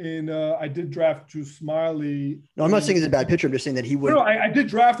in. I did draft Drew Smiley. No, I'm not saying he's a bad pitcher. I'm just saying that he would. No, I did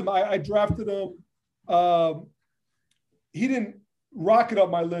draft him. I drafted him. He didn't rocket up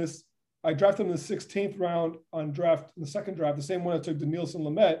my list. I drafted him in the 16th round in the second draft, the same one I took Dinelson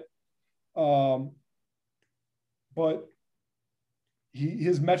Lamet. But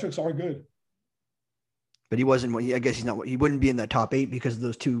his metrics are good. But he wasn't. I guess he's not. He wouldn't be in that top 8 because of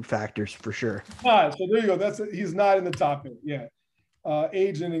those 2 factors for sure. So there you go. He's not in the top 8. Yeah,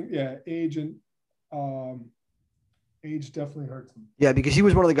 age definitely hurts him. Yeah, because he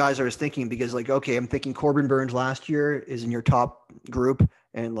was one of the guys I was thinking. Because I'm thinking Corbin Burns last year is in your top group,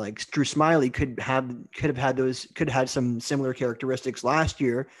 and Drew Smiley could have had some similar characteristics last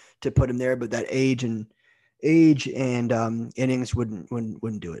year to put him there, but that age and innings wouldn't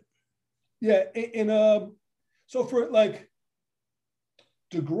do it. Yeah, and so for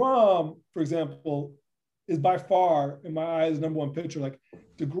DeGrom, for example, is by far in my eyes number 1 pitcher.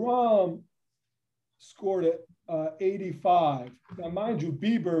 DeGrom scored at 85. Now, mind you,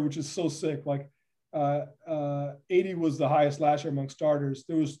 Bieber, which is so sick, 80 was the highest last year among starters.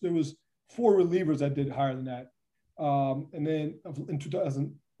 There was 4 relievers that did higher than that. And then in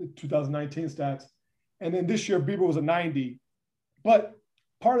 2019 stats. And then this year, Bieber was a 90. But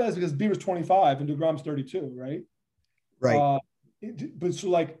part of that is because Bieber's 25 and DeGrom's 32, right? Right. But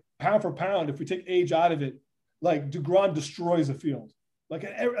so pound for pound, if we take age out of it, DeGrom destroys the field.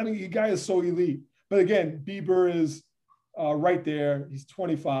 The guy is so elite. But again, Bieber is right there. He's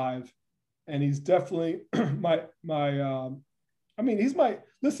 25, and he's definitely he's my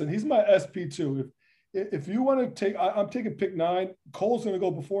SP2. If you want to take, I'm taking pick 9. Cole's going to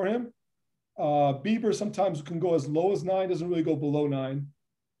go before him. Bieber sometimes can go as low as 9, doesn't really go below 9.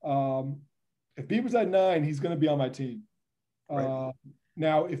 If Bieber's at 9, he's going to be on my team. Right.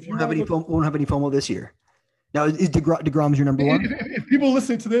 Now, if you won't have any FOMO this year. Now, is DeGrom's your number 1? If people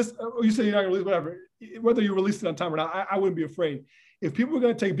listening to this, you say you're not going to release whatever, whether you release it on time or not, I wouldn't be afraid. If people were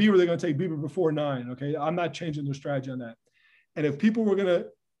going to take Bieber, they're going to take Bieber before 9. Okay, I'm not changing their strategy on that. And if people were going to,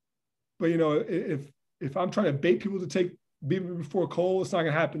 but if I'm trying to bait people to take Bieber before Cole, it's not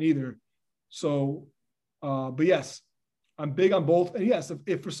going to happen either. So, but yes, I'm big on both. And yes,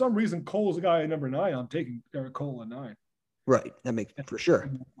 if for some reason Cole's the guy at number 9, I'm taking Garrett Cole at 9. Right, that makes for sure.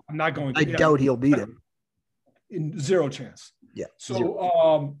 I'm not going to. I doubt he'll beat him. In 0 chance. Yeah.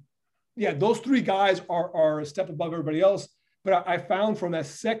 So, those 3 guys are a step above everybody else. But I found from that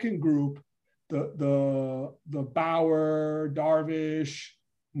second group, the Bauer, Darvish,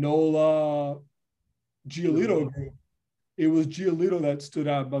 Nola, Giolito group, it was Giolito that stood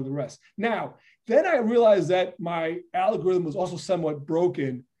out above the rest. Now, then I realized that my algorithm was also somewhat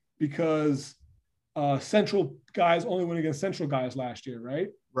broken because Central guys only went against Central guys last year, right?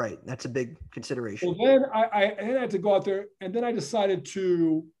 Right. That's a big consideration. So then I had to go out there, and then I decided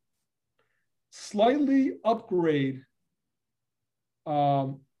to slightly upgrade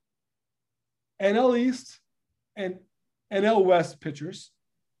NL East and NL West pitchers,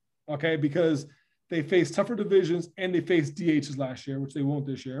 okay, because they faced tougher divisions and they faced DHs last year, which they won't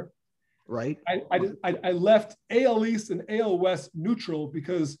this year. Right. I left AL East and AL West neutral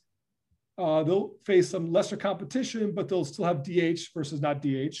because they'll face some lesser competition, but they'll still have DH versus not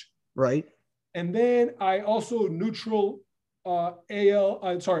DH. Right. And then I also neutral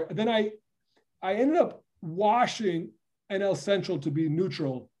Then I ended up washing NL Central to be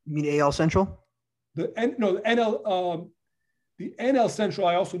neutral. You mean AL Central? The NL Central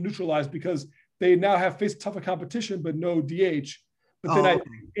I also neutralized because they now have faced tougher competition, but no DH. But then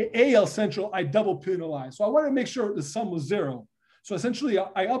AL Central, I double penalized. So I wanted to make sure the sum was 0. So essentially,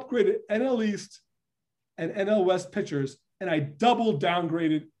 I upgraded NL East and NL West pitchers, and I double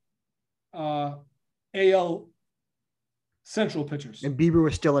downgraded AL Central pitchers. And Bieber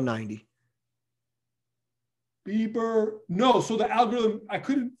was still a 90. Bieber, no. So the algorithm, I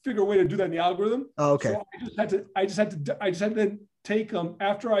couldn't figure a way to do that in the algorithm. Oh, okay. So I just had to take them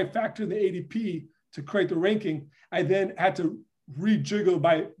after I factored the ADP to create the ranking. I then had to rejiggle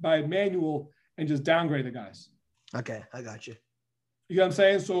by manual and just downgrade the guys. Okay, I got you. You know what I'm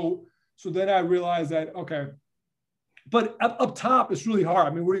saying? So then I realized that, okay. But up top, it's really hard.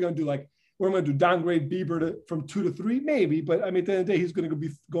 I mean, what are you going to do? Like, what am I going to do? Downgrade Bieber from 2 to 3? Maybe. But I mean, at the end of the day, he's going to be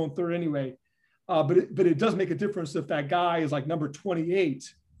going 3rd anyway. But it does make a difference if that guy is like number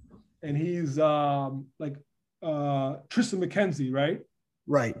 28 and he's Tristan McKenzie, right?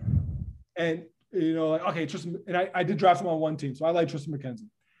 Right. And, okay, Tristan, and I did draft him on one team. So I like Tristan McKenzie.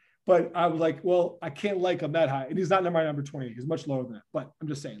 But I was like, well, I can't like him that high. And he's not number 28. He's much lower than that. But I'm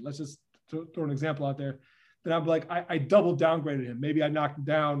just saying, let's just throw an example out there. Then I'm like, I double downgraded him. Maybe I knocked him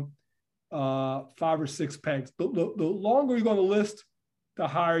down 5 or 6 pegs. The longer you go on the list, the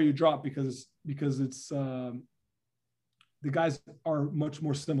higher you drop because it's the guys are much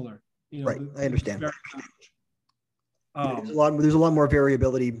more similar. Right. I understand. There's a lot more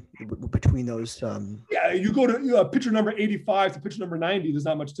variability between those. Yeah, you go to pitcher number 85 to pitcher number 90. There's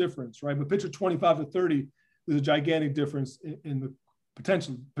not much difference, right? But pitcher 25 to 30, there's a gigantic difference in the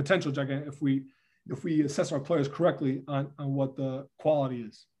potential gigantic if we assess our players correctly on what the quality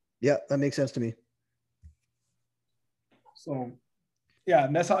is. Yeah, that makes sense to me. So, yeah,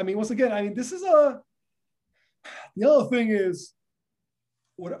 and that's how. I mean, once again, this is the other thing is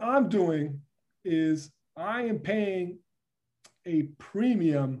what I'm doing is I am paying a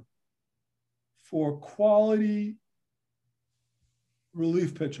premium for quality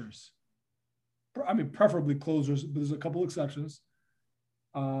relief pitchers. I mean, preferably closers, but there's a couple exceptions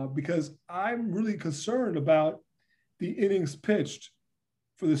because I'm really concerned about the innings pitched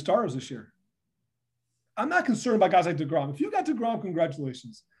for the starters this year. I'm not concerned about guys like DeGrom. If you got DeGrom,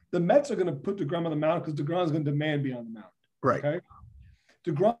 congratulations. The Mets are going to put DeGrom on the mound because DeGrom is going to demand be on the mound. Right. Okay.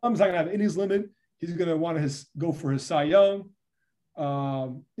 DeGrom's not going to have innings limit. He's going to want to go for his Cy Young.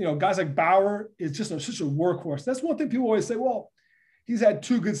 Guys like Bauer is just such a workhorse. That's one thing people always say, well, he's had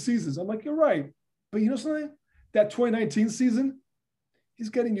 2 good seasons. I'm like, you're right. But you know something? That 2019 season, he's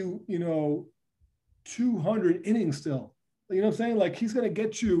getting you, 200 innings still. You know what I'm saying? Like he's going to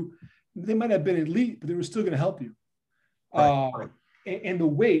get you. They might have been elite, but they were still going to help you. Right. And the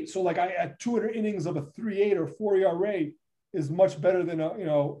weight. So like at 200 innings of a 3.8 or 4 ERA is much better than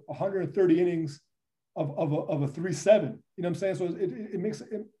 130 innings of a 3.7. You know what I'm saying? So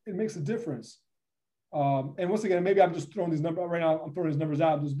it makes a difference. And once again, maybe I'm just throwing these numbers right now. I'm throwing these numbers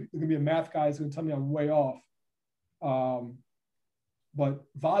out. There's going to be a math guy who's going to tell me I'm way off. But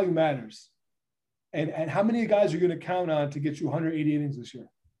volume matters. And how many guys are you going to count on to get you 180 innings this year?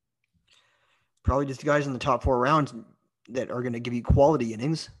 Probably just the guys in the top 4 rounds that are going to give you quality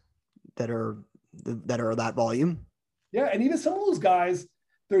innings that are that volume. Yeah, and even some of those guys,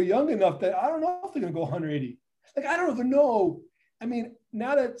 they're young enough that I don't know if they're going to go 180. Like, I don't even know. I mean,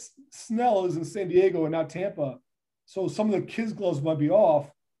 now that Snell is in San Diego and not Tampa, so some of the kids' gloves might be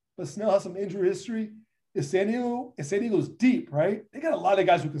off, but Snell has some injury history. San Diego's deep, right? They got a lot of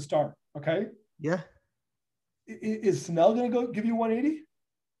guys who can start, okay? Yeah. Is Snell going to go give you 180?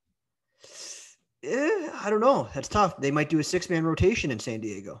 I don't know. That's tough. They might do a 6-man rotation in San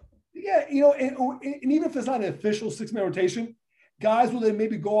Diego. Yeah, and even if it's not an official 6-man rotation, guys will then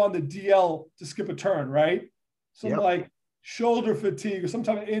maybe go on the DL to skip a turn, right? Something like shoulder fatigue or some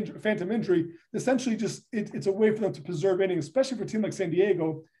type of phantom injury. Essentially, just it's a way for them to preserve innings, especially for a team like San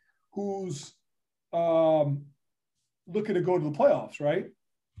Diego, who's looking to go to the playoffs, right?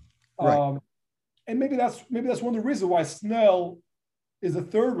 Right. And maybe that's one of the reasons why Snell is a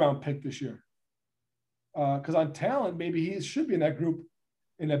 3rd-round pick this year. Because on talent, maybe he should be in that group,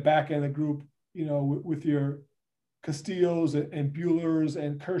 in that back end of the group, with your Castillos and Buehlers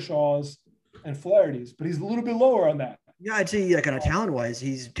and Kershaws and Flaherty's. But he's a little bit lower on that. Yeah, I'd say kind of talent-wise,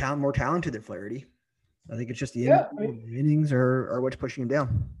 he's more talented than Flaherty. I think it's just the innings are what's pushing him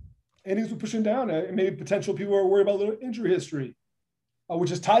down. Innings will push him down. And maybe potential people are worried about a little injury history,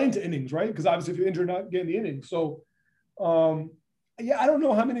 which is tied into innings, right? Because obviously if you're injured, not getting the innings. So, I don't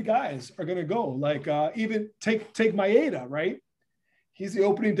know how many guys are going to go. Like even take Maeda, right? He's the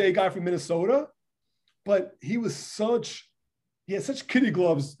opening day guy from Minnesota, but he had such kitty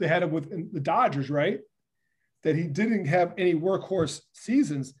gloves. They had him with the Dodgers, right? That he didn't have any workhorse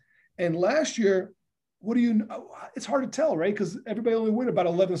seasons. And last year, it's hard to tell, right? Because everybody only win about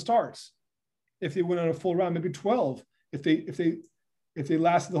 11 starts. If they win on a full round, maybe 12. If they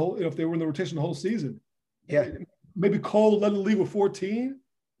lasted the whole, if they were in the rotation the whole season. Yeah. Maybe Cole led the league with 14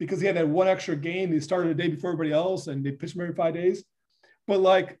 because he had that one extra game. He started a day before everybody else and they pitched him every 5 days. But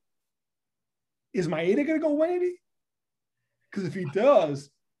like, is Maeda going to go 180? Because if he does,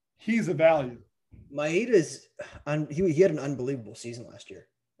 he's a value. Maeda's he had an unbelievable season last year.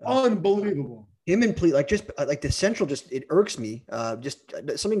 Unbelievable. Him and the Central it irks me. Just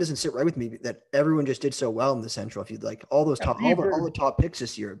something doesn't sit right with me that everyone just did so well in the Central. If you like all the top picks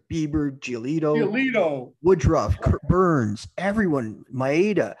this year, Bieber, Giolito, Woodruff, Burns, everyone,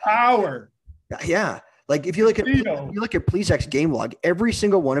 Maeda, Power. Yeah. Like if you look at Plesac's game log, every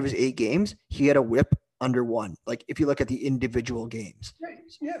single one of his 8 games, he had a whip under 1. Like if you look at the individual games.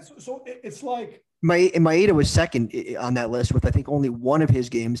 Yeah. So it's like Maeda was second on that list with I think only one of his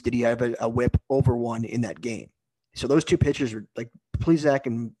games did he have a whip over 1 in that game. So those two pitchers are like Plesac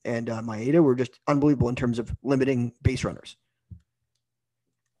and Maeda were just unbelievable in terms of limiting base runners.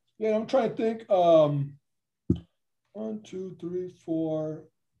 Yeah, I'm trying to think. 1, 2, 3, 4.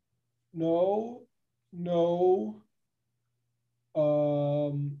 No.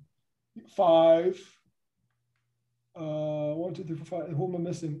 5. 1, 2, 3, 4, 5. Who am I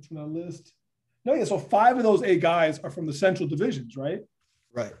missing from that list? No, yeah. So 5 of those 8 guys are from the Central divisions, right?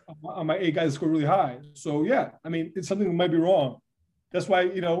 Right. On my 8 guys score really high. So yeah, I mean, it's something that might be wrong. That's why,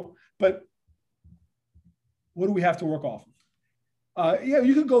 but what do we have to work off of? Yeah,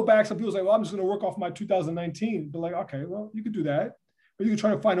 you could go back. Some people say, well, I'm just going to work off my 2019. But like, okay, well, you could do that. But you can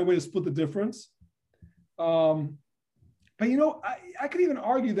try to find a way to split the difference. But I could even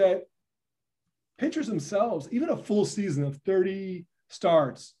argue that pitchers themselves, even a full season of 30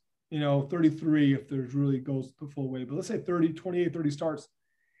 starts, 33 if there's really goes the full way, but let's say 30, 28, 30 starts,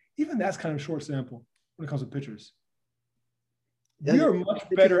 even that's kind of short sample when it comes to pitchers. We are much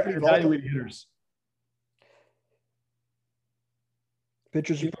better at evaluating hitters.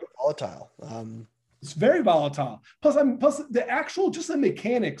 Pitchers are pretty volatile. It's very volatile. Plus the actual, just the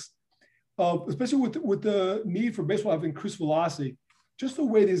mechanics of, especially with the need for baseball having increased velocity, just the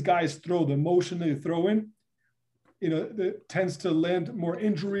way these guys throw, the motion they throw in, that tends to lend more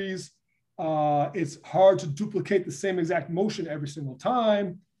injuries. It's hard to duplicate the same exact motion every single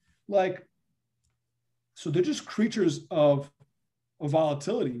time. So they're just creatures of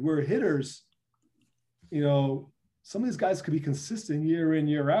volatility. Where hitters, some of these guys could be consistent year in,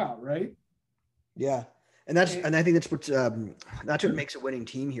 year out, right? Yeah. And I think that's what makes a winning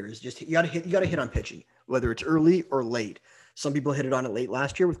team here is just you got to hit on pitching, whether it's early or late. Some people hit it on it late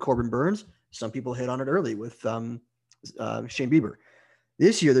last year with Corbin Burns. Some people hit on it early with Shane Bieber.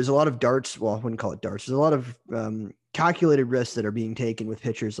 This year, there's a lot of darts. Well, I wouldn't call it darts. There's a lot of calculated risks that are being taken with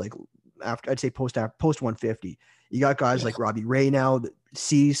pitchers like after, I'd say post 150. You got guys like Robbie Ray now,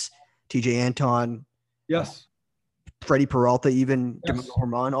 Cease, TJ Anton. Yes. Freddie Peralta, even Domingo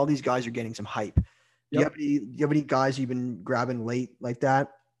Germán. All these guys are getting some hype. Do you have any guys you've been grabbing late like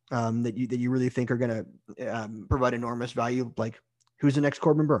that that you really think are going to provide enormous value? Like, who's the next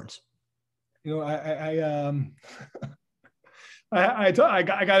Corbin Burns? I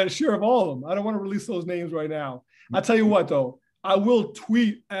got a share of all of them. I don't want to release those names right now. I'll tell you what, though. I will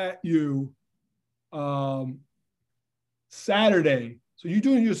tweet at you Saturday. So you're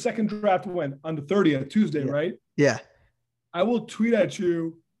doing your second draft when? On the 30th, Tuesday, right? Yeah. I will tweet at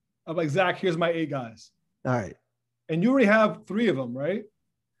you. I'm like, Zach, here's my 8 guys. All right. And you already have 3 of them, right?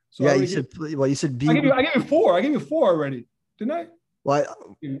 So yeah, you said Bieber. I gave you 4. I gave you 4 already, didn't I?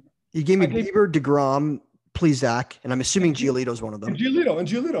 Well, you gave me Bieber, DeGrom, Plesac, and I'm assuming Giolito's one of them. And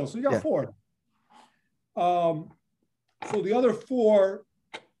Giolito. So you got 4. So the other 4.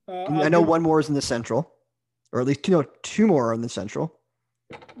 I know one more is in the Central, or at least 2 more are in the Central.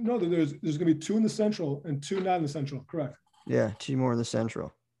 No, there's going to be 2 in the Central and 2 not in the Central. Correct. Yeah, 2 more in the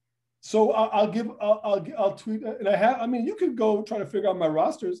Central. So I'll tweet, and you could go try to figure out my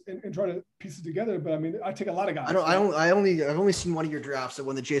rosters and try to piece it together. But I take a lot of guys. I've only seen one of your drafts, the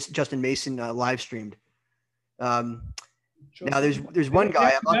one that Justin Mason live streamed. Now there's one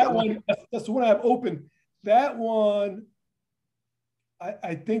guy. That's the one I have open. That one,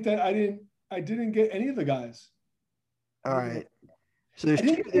 I think that I didn't get any of the guys. All right. So there's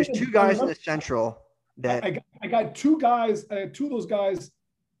 2 guys in the Central that I got 2 guys. I had 2 of those guys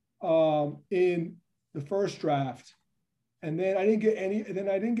in the first draft, and then I didn't get any. And then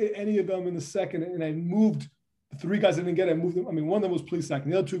I didn't get any of them in the second. And I moved the 3 guys I didn't get. I moved them. One of them was Plesac,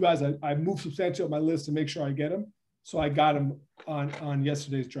 and the other 2 guys I moved substantially up my list to make sure I get them. So I got them on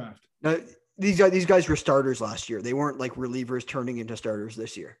yesterday's draft. Now, these guys were starters last year. They weren't like relievers turning into starters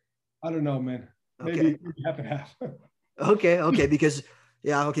this year. I don't know, man. Maybe half and half. Okay. Because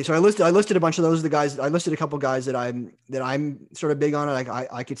So I listed a bunch of those. The guys I listed a couple of guys that I'm sort of big on.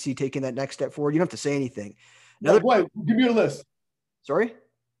 I could see taking that next step forward. You don't have to say anything. Give me your list. Sorry.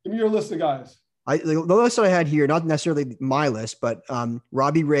 Give me your list of guys. The list that I had here, not necessarily my list, but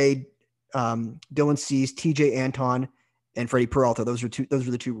Robbie Ray, Dylan Cease, TJ Anton, and Freddie Peralta. Those were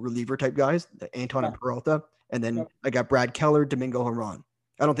the 2 reliever type guys, Anton and Peralta. And then I got Brad Keller, Domingo Germán.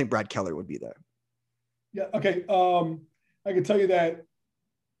 I don't think Brad Keller would be there. Yeah. Okay. I can tell you that.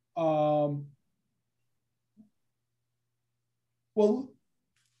 Well,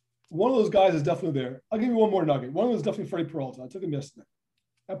 one of those guys is definitely there. I'll give you one more nugget. One of them is definitely Freddie Peralta. I took him yesterday.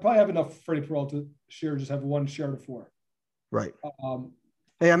 I probably have enough Freddie Peralta share. Just have 1 share to 4. Right.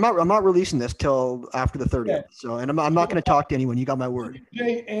 Hey, I'm not releasing this till after the 30th. Yeah. So, and I'm not going to talk to anyone. You got my word.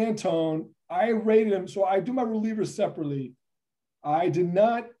 Jay Antone, I rated him. So I do my relievers separately. I did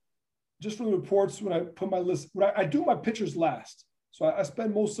not just from the reports, when I put my list, I do my pitchers last. So I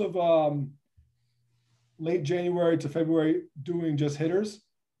spend most of late January to February doing just hitters.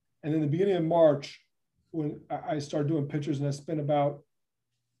 And then the beginning of March, when I started doing pitchers, and I spent about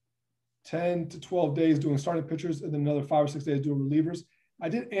 10 to 12 days doing starting pitchers, and then another 5 or 6 days doing relievers. I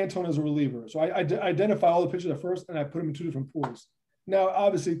did Antone as a reliever. So I identify all the pitchers at first, and I put them in 2 different pools. Now,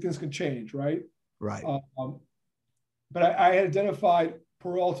 obviously, things can change, right? Right. But I had identified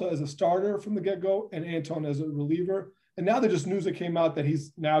Peralta as a starter from the get-go and Antone as a reliever. And now there's just news that came out that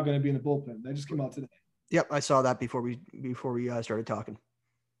he's now going to be in the bullpen. That just came out today. Yep, I saw that before we started talking.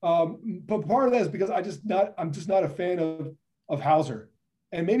 But part of that is because I'm just not a fan of Hauser.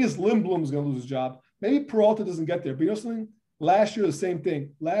 And maybe it's Lindblom is going to lose his job. Maybe Peralta doesn't get there. But you know something? Last year, the same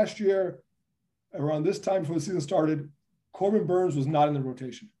thing. Last year, around this time before the season started, Corbin Burns was not in the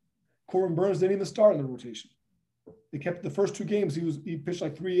rotation. Corbin Burns didn't even start in the rotation. They kept the first 2 games. He pitched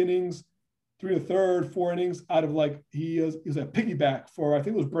like 3 innings, 3 1/3, 4 innings out of like he was a piggyback for, I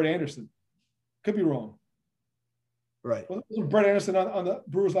think it was Brett Anderson. Could be wrong. Right. Was Brett Anderson on the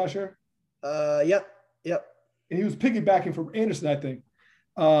Brewers last year? Yep. And he was piggybacking from Anderson, I think.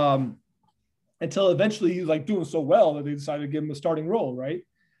 Until eventually he was like doing so well that they decided to give him a starting role, right?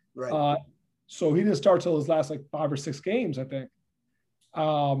 Right. So he didn't start till his last like 5 or 6 games, I think.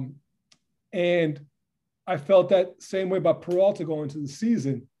 And I felt that same way about Peralta going into the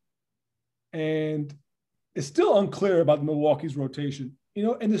season. And it's still unclear about Milwaukee's rotation,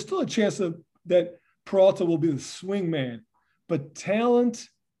 and there's still a chance that Peralta will be the swing man, but talent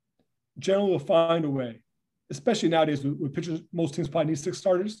generally will find a way, especially nowadays with pitchers. Most teams probably need 6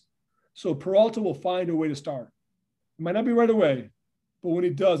 starters. So Peralta will find a way to start. It might not be right away, but when he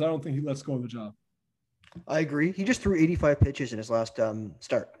does, I don't think he lets go of the job. I agree. He just threw 85 pitches in his last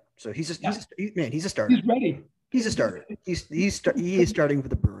start. So he's a starter. He's ready. He's a starter. He is starting for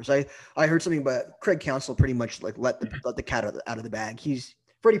the Brewers. I heard something about Craig Counsell pretty much like let the cat out of the bag.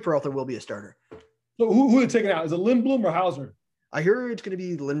 Freddie Peralta will be a starter. So who are they taking out? Is it Lindblom or Hauser? I hear it's going to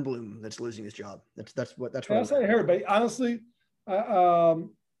be Lindblom that's losing his job. That's what I heard. But honestly,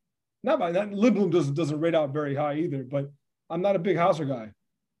 Lindblom doesn't rate out very high either. But I'm not a big Hauser guy.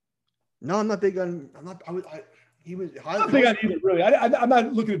 No, I'm not big on. I'm not. He was. I'm not big on either. Really, I'm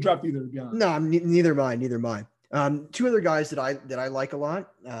not looking to draft either. To be honest. No, neither am I. 2 other guys that I like a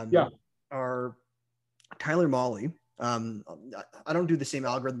lot. Are Tyler Mahle. I don't do the same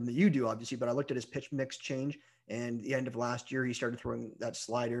algorithm that you do, obviously, but I looked at his pitch mix change, and the end of last year he started throwing that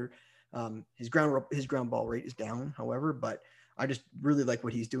slider. His ground ball rate is down, however, but I just really like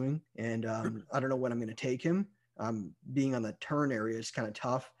what he's doing, and I don't know when I'm going to take him. Being on the turn area is kind of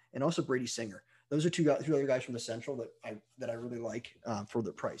tough, and also Brady Singer. Those are 2 other guys from the Central that I really like for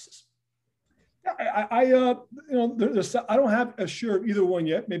their prices. Yeah, I don't have a share of either one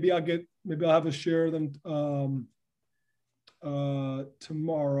yet. Maybe I'll have a share of them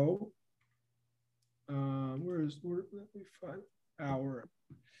tomorrow. Let me find our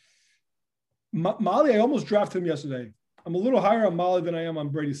Mahle. I almost drafted him yesterday. I'm a little higher on Mahle than I am on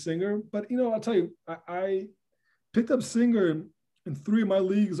Brady Singer, but I'll tell you, I picked up Singer in 3 of my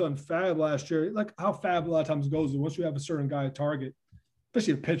leagues on Fab last year. Like how Fab a lot of times goes, once you have a certain guy at target,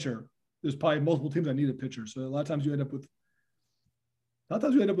 especially a pitcher, there's probably multiple teams that need a pitcher. So a lot of times you end up with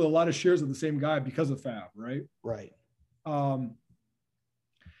a lot of shares of the same guy because of Fab, right? Right. And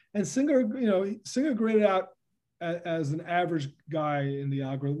Singer graded out as an average guy in the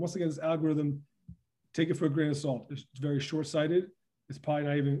algorithm. Once again, this algorithm, take it for a grain of salt. It's very short-sighted. It's probably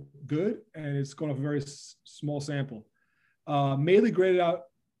not even good, and it's going off a very small sample. Mahle graded out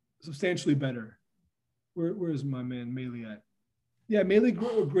substantially better. Where is my man Mahle at? Yeah, Mahle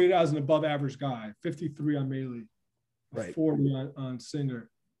graded out as an above-average guy, 53 on Mahle, right. 40 on Singer.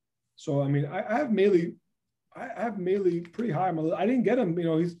 So I mean, I have Mahle pretty high. I didn't get him.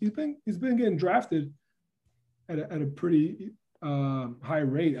 He's been getting drafted at a pretty high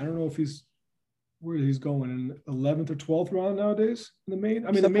rate. I don't know if where he's going in 11th or 12th round nowadays in the main.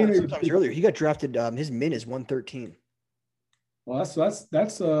 I mean, sometimes earlier he got drafted. His min is 113. Well, that's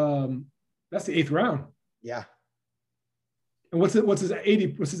the 8th round. Yeah. And what's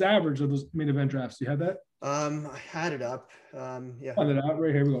his average of those main event drafts? Do you have that? I had it up. Yeah. Find it out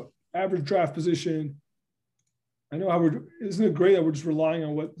right here. We go. Average draft position. I know isn't it great that we're just relying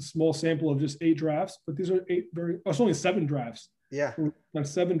on what small sample of just 8 drafts, but these are it's only 7 drafts. Yeah. On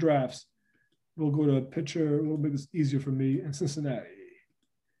 7 drafts, we'll go to a pitcher. We'll make this easier for me in Cincinnati.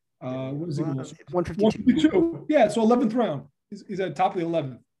 What is he going? 152. Yeah. So 11th round. He's at the top of the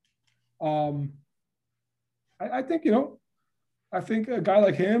 11th. I think, I think a guy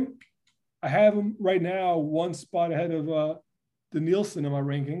like him, I have him right now 1 spot ahead of Danielson in my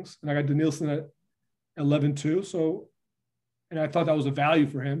rankings, and I got Danielson at 11-2. So, and I thought that was a value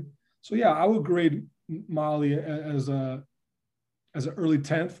for him. So yeah, I would grade Molly as an early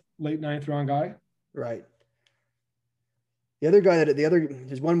 10th, late 9th round guy. Right.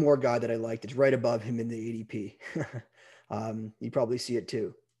 There's one more guy that I liked. It's right above him in the ADP. You probably see it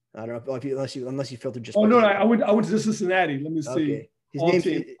too. I don't know if unless you filter just. Oh no, I went to Cincinnati. Let me see.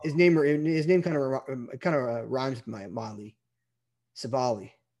 Okay. His name kind of rhymes with my Molly.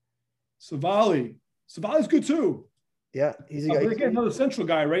 Savali. Savali's good too. Yeah, he's a guy. Again, another central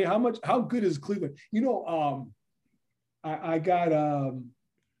guy, right? How good is Cleveland? I got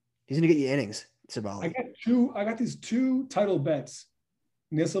he's gonna get you innings, Savali. I got these 2 title bets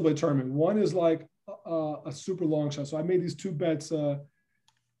in the NCAA tournament. One is like a super long shot. So I made these 2 bets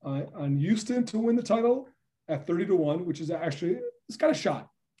on Houston to win the title at 30-1, which is actually it's got a shot.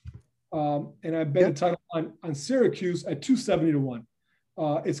 And I bet a title on Syracuse at 270-1.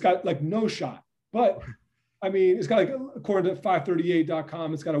 It's got like no shot, but I mean, it's got like, according to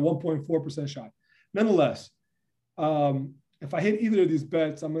 538.com, it's got a 1.4% shot. Nonetheless, if I hit either of these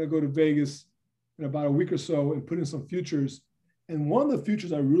bets, I'm going to go to Vegas in about a week or so and put in some futures. And one of the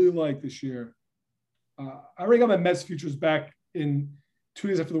futures I really like this year, I already got my Mets futures back in 2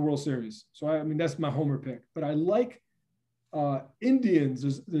 days after the World Series. So I mean, that's my homer pick. But I like Indians.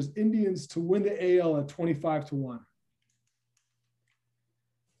 There's Indians to win the AL at 25-1.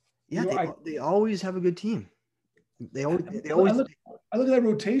 Yeah, they always have a good team. They always. I look at that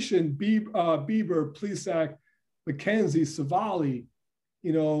rotation: Bieber, Plesac, McKenzie, Savali.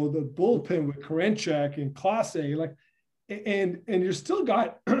 The bullpen with Karinchak and Clase, like, and you're still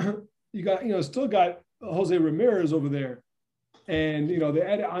got still got Jose Ramirez over there, and they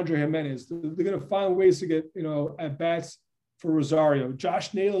added Andre Jimenez. They're going to find ways to get at bats for Rosario.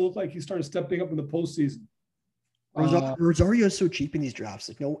 Josh Naylor looked like he started stepping up in the postseason. Rosario is so cheap in these drafts.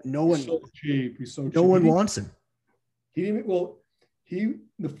 Like no one. He's so cheap. No one wants him. He didn't. Well,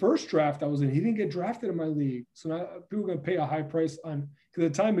 the first draft I was in, he didn't get drafted in my league. So now people are going to pay a high price on, because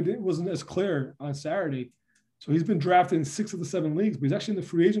at the time it wasn't as clear on Saturday. So he's been drafted in 6 of the 7 leagues, but he's actually in the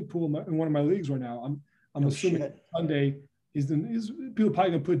free agent pool in one of my leagues right now. I'm assuming Sunday people are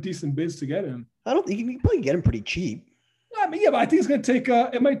probably going to put decent bids to get him. I don't think you can probably get him pretty cheap. I mean, yeah, but I think it's going to take.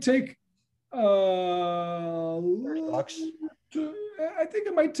 It might take. $30. I think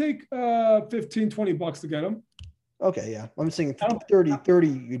it might take $15-$20 to get him. Okay, yeah. I'm saying 30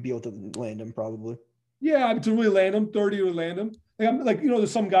 you'd be able to land him probably. Yeah, to really land him, 30 to land him. There's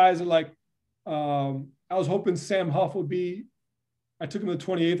some guys that I was hoping Sam Huff would be. I took him to the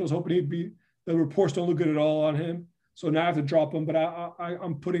 28th. I was hoping he'd be. The reports don't look good at all on him, so now I have to drop him. But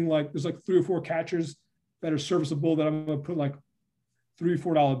I'm putting there's 3 or 4 catchers that are serviceable that I'm going to put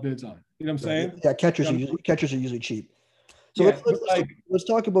 $3-4 bids on. You know what I'm saying? Yeah, catchers are usually cheap. So let's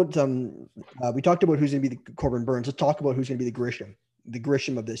talk about we talked about who's going to be the Corbin Burns. Let's talk about who's going to be the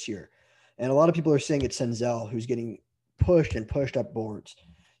Grisham of this year. And a lot of people are saying it's Senzel who's getting pushed up boards.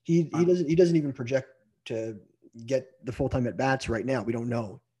 He doesn't even project to get the full-time at bats right now. We don't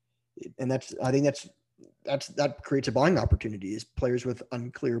know. And I think that creates a buying opportunity, is players with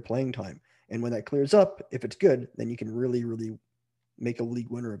unclear playing time. And when that clears up, if it's good, then you can really, really make a league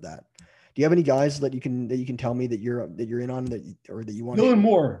winner of that. Do you have any guys that you can tell me that you're in on that you want? Dylan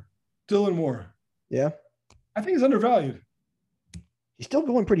Moore. Yeah. I think he's undervalued. He's still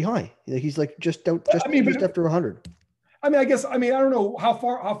going pretty high. He's just after 100. I don't know how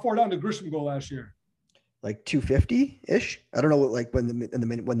far down did Grisham go last year. 250-ish. I don't know when the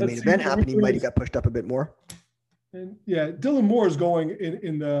main event happened, he might have got pushed up a bit more. And yeah, Dylan Moore is going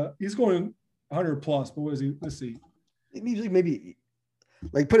he's going 100 plus, but what is he? Let's see. Maybe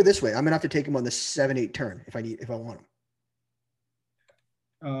put it this way, I'm gonna have to take him on the 7-8 turn if I want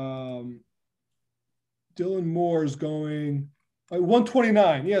him. Dylan Moore is going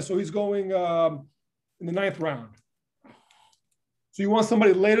 129. Yeah, so he's going in the 9th round. So you want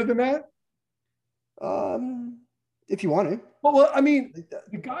somebody later than that? If you want to. Well, I mean,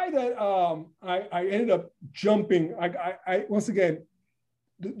 the guy that I ended up jumping. I once again,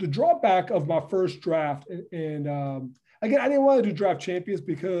 the drawback of my first draft, and again, I didn't want to do draft champions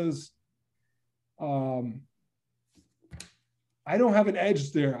because I don't have an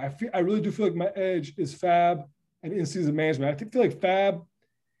edge there. I really do feel like my edge is Fab and in-season management. I feel like Fab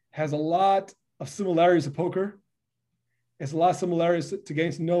has a lot of similarities to poker. It's a lot of similarities to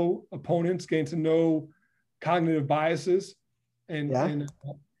getting to know opponents, getting to know cognitive biases. And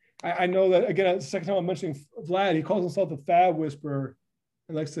I know that, again, the second time I'm mentioning Vlad, he calls himself the Fab Whisperer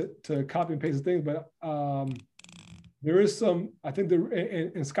and likes to copy and paste things. But there is some, I think,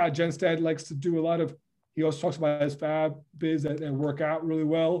 and Scott Genstad likes to do a lot of He also talks about his fab bids that work out really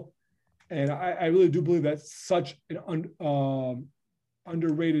well. And I really do believe that's such an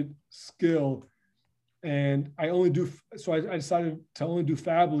underrated skill. And I decided to only do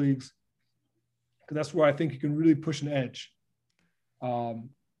fab leagues because that's where I think you can really push an edge. And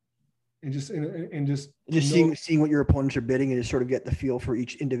just seeing what your opponents are bidding and just sort of get the feel for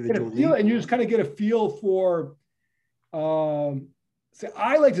each individual league. And you just kind of get a feel for. So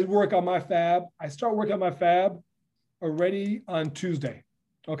I like to work on my fab. I start working on my fab already on Tuesday.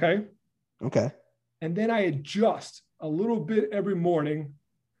 Okay. Okay. And then I adjust a little bit every morning,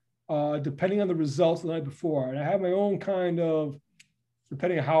 depending on the results the night before. And I have my own kind of,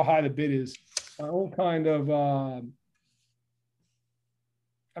 depending on how high the bid is, my own kind of,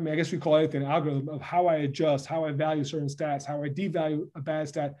 I guess we call it an algorithm of how I adjust, how I value certain stats, how I devalue a bad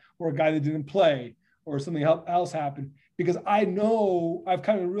stat or a guy that didn't play or something else happened. Because I know, I've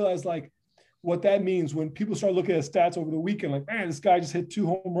kind of realized like what that means when people start looking at stats over the weekend, like, man, this guy just hit 2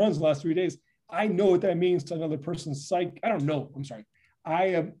 home runs the last 3 days. I know what that means to another person's psyche. I don't know. I'm sorry. I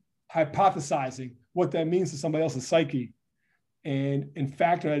am hypothesizing what that means to somebody else's psyche and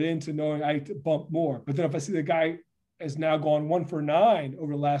factor that into knowing I need to bump more. But then if I see the guy has now gone 1 for 9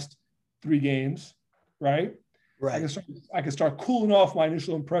 over the last 3 games, right? Right. I can start cooling off my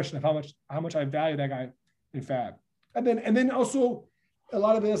initial impression of how much I value that guy in fab. And then also a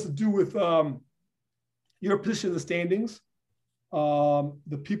lot of it has to do with your position in the standings,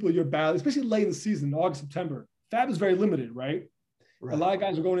 the people you're battling, especially late in the season, August, September. Fab is very limited, right? A lot of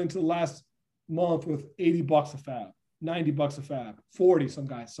guys are going into the last month with $80 a fab, $90 a fab, 40 some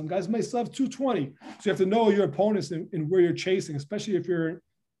guys. Some guys may still have 220. So you have to know your opponents and where you're chasing, especially if you're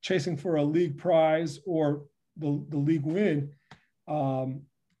chasing for a league prize or the league win.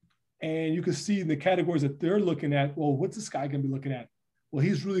 And you can see in the categories that they're looking at, well, what's this guy going to be looking at? Well,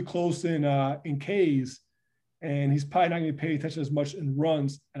 he's really close in Ks, and he's probably not going to pay attention as much in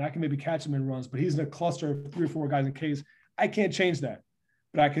runs, and I can maybe catch him in runs, but he's in a cluster of 3 or 4 guys in Ks. I can't change that,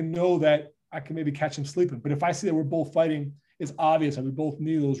 but I can know that I can maybe catch him sleeping. But if I see that we're both fighting, it's obvious that we both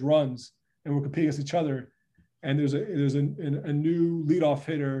need those runs, and we're competing against each other, and there's a new leadoff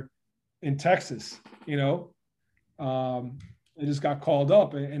hitter in Texas, it just got called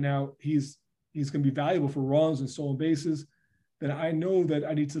up, and now he's going to be valuable for runs and stolen bases. Then I know that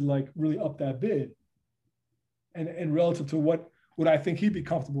I need to like really up that bid, and relative to what I think he'd be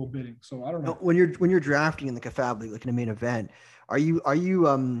comfortable bidding. So I don't know. When you're drafting in like a fab league, like in a main event, are you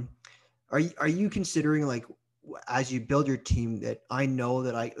considering like as you build your team that I know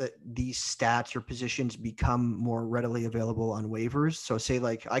that these stats or positions become more readily available on waivers? So say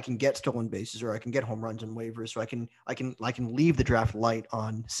like I can get stolen bases or I can get home runs on waivers, so I can leave the draft light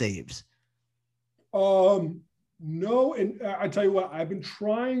on saves. No, and I tell you what, I've been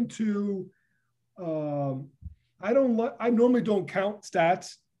trying to. I normally don't count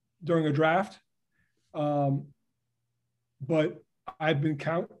stats during a draft, but I've been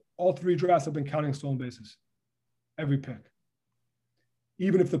all 3 drafts. I've been counting stolen bases. Every pick,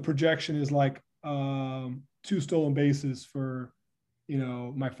 even if the projection is like 2 stolen bases for,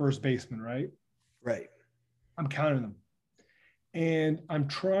 my first baseman, right? Right. I'm counting them. And I'm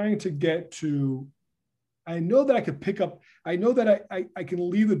trying to get to, I know that I could pick up, I know that I can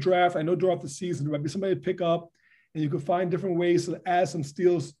leave the draft. I know throughout the season, there might be somebody to pick up and you can find different ways to add some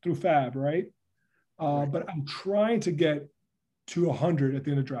steals through fab, right? But I'm trying to get to 100 at the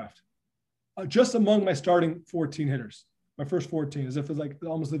end of the draft. Just among my starting 14 hitters, my first 14, as if it's like, it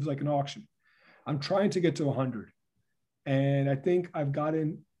almost lives like an auction. I'm trying to get to 100. And I think I've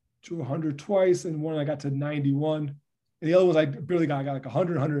gotten to 100 twice, and one I got to 91. And the other ones I barely got. I got like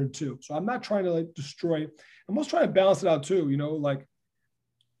 100, 102. So I'm not trying to like destroy. I'm also trying to balance it out too. Like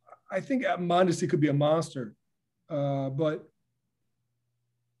I think Mondesi could be a monster. But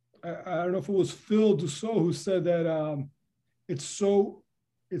I don't know if it was Phil Dussault who said that it's so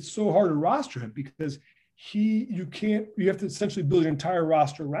hard to roster him because you have to essentially build your entire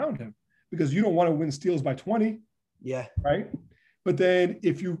roster around him because you don't want to win steals by 20. Yeah. Right. But then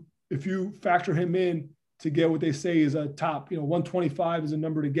if you factor him in to get what they say is a top, 125 is a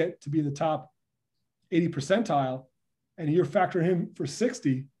number to get to be in the top 80 percentile, and you're factoring him for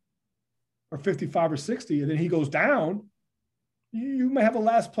 60 or 55 or 60, and then he goes down, you might have a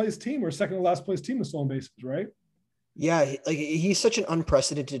last place team or a second to last place team in stolen bases, right? Yeah, like he's such an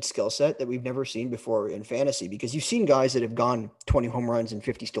unprecedented skill set that we've never seen before in fantasy, because you've seen guys that have gone 20 home runs and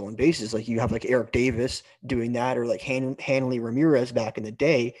 50 stolen bases. Like you have like Eric Davis doing that, or like Hanley Ramirez back in the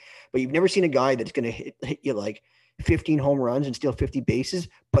day, but you've never seen a guy that's going to hit you like 15 home runs and steal 50 bases,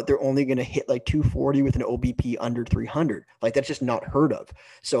 but they're only going to hit like 240 with an OBP under 300. Like that's just not heard of.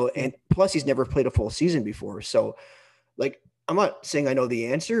 So, and plus he's never played a full season before. So like, I'm not saying I know the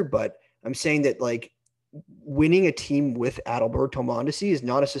answer, but I'm saying that like winning a team with Adalberto Mondesi is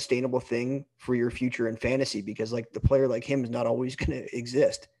not a sustainable thing for your future in fantasy because like the player like him is not always going to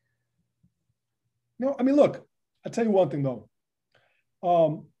exist. No, I mean, look, I'll tell you one thing though.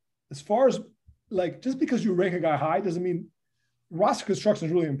 As far as like, just because you rank a guy high doesn't mean roster construction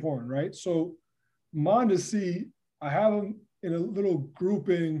is really important, right? So Mondesi, I have him in a little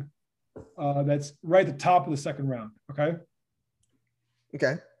grouping that's right at the top of the second round. Okay.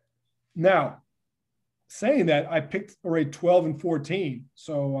 Okay. Now, saying that, I picked already 12 and 14.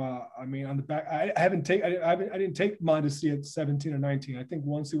 So I mean, on the back, I didn't take Mondesi at 17 or 19. I think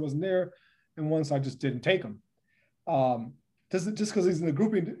once he wasn't there, and once I just didn't take him. Just because he's in the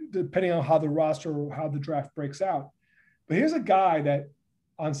grouping, depending on how the roster or how the draft breaks out. But here's a guy that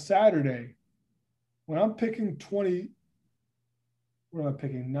on Saturday, when I'm picking 20, what am I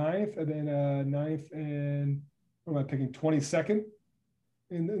picking? Ninth, and then ninth, and what am I picking? 22nd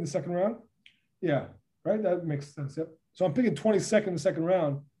in the second round? Yeah, right? That makes sense. Yep. So I'm picking 22nd in the second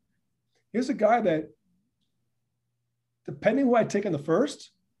round. Here's a guy that, depending who I take in the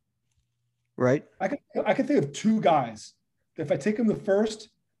first, right? I can think of two guys that if I take him the first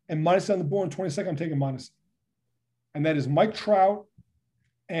and Mondesi on the board in 22nd, I'm taking Mondesi. And that is Mike Trout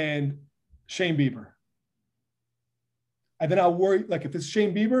and Shane Bieber. And then I'll worry, like if it's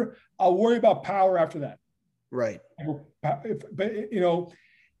Shane Bieber, I'll worry about power after that. Right. But, you know,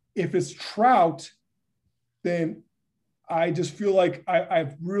 if it's Trout, then I just feel like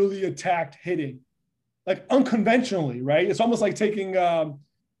I've really attacked hitting, like unconventionally, right? It's almost like taking,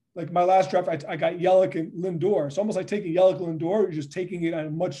 like my last draft, I got Yelich and Lindor. It's almost like taking Yelich and Lindor, you're just taking it on a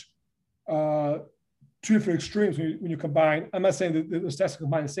much, two different extremes when you combine. I'm not saying that the stats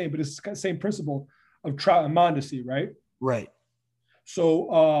combine the same, but it's the same principle of Trout and Mondesi, right? Right.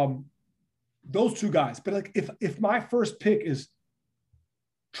 So those two guys. But like if my first pick is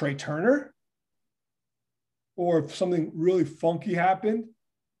Trey Turner, or if something really funky happened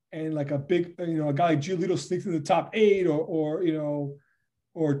and like a big, you know, a guy like Giolito sneaks in the top 8 or you know,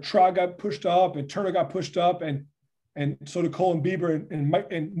 or Trout got pushed up and Turner got pushed up and so did Cole and Bieber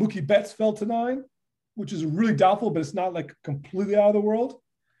and Mookie Betts fell to 9, which is really doubtful, but it's not like completely out of the world.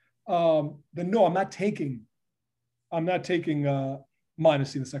 Then no, I'm not taking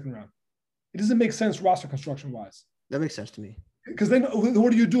Mondesi in the second round. It doesn't make sense roster construction wise. That makes sense to me. Because then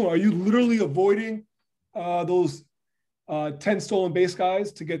what are you doing? Are you literally avoiding those 10 stolen base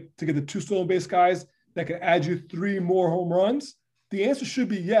guys to get the 2 stolen base guys that can add you 3 more home runs? The answer should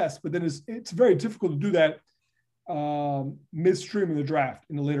be yes, but then it's very difficult to do that midstream in the draft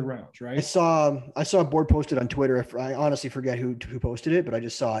in the later rounds, right? I saw a board posted on Twitter. I honestly forget who posted it, but I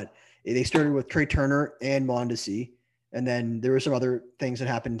just saw it. They started with Trey Turner and Mondesi, and then there were some other things that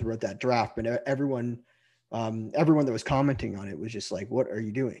happened throughout that draft. But everyone that was commenting on it was just like, "What are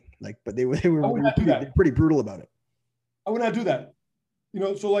you doing?" Like, but they were pretty brutal about it. I would not do that. You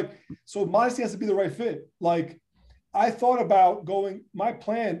know, so Mondesi has to be the right fit. Like, I thought about going. My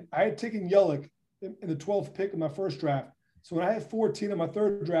plan, I had taken Yelich in the 12th pick in my first draft. So when I had 14 in my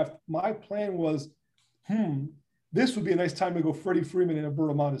third draft, my plan was, this would be a nice time to go Freddie Freeman and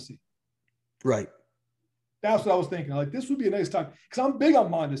Alberto Mondesi. Right. That's what I was thinking. Like, this would be a nice time because I'm big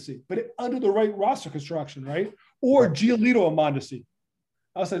on Mondesi, but under the right roster construction, right? Or Giolito and Mondesi.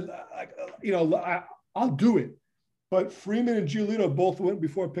 I said, you know, I'll do it. But Freeman and Giolito both went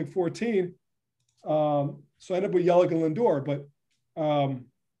before pick 14. So I ended up with Yelich and Lindor. But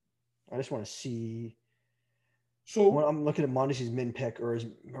I just want to see. So I'm looking at Mondesi's min pick or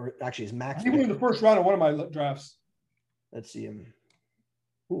actually his max. He went in the first round of one of my drafts. Let's see him.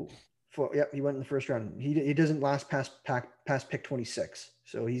 Ooh. He went in the first round. He doesn't last past pick 26.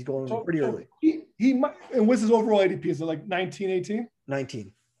 So he's going pretty early. He might, and what's his overall ADP? Is it like 19, 18?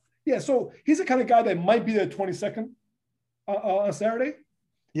 19. Yeah, so he's the kind of guy that might be the 22nd on Saturday.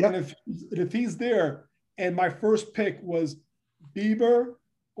 Yeah. And if he's there, and my first pick was Bieber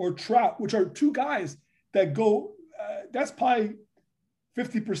or Trout, which are 2 guys that go, that's probably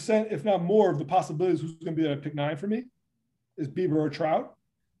 50%, if not more, of the possibilities who's going to be there at pick 9 for me is Bieber or Trout.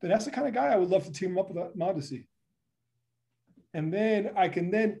 Then that's the kind of guy I would love to team up with Mondesi. And then I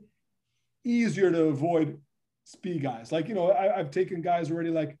can easier to avoid speed guys. Like, you know, I've taken guys already,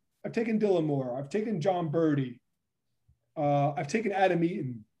 like I've taken Dylan Moore. I've taken John Birdie. I've taken Adam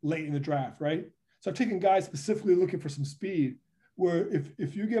Eaton late in the draft, right? So I've taken guys specifically looking for some speed where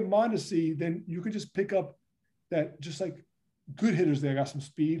if you get Mondesi, then you could just pick up that just like good hitters there got some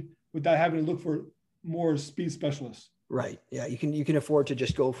speed without having to look for more speed specialists. Right. Yeah. You can afford to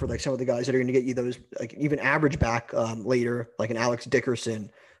just go for like some of the guys that are going to get you those like even average back later, like an Alex Dickerson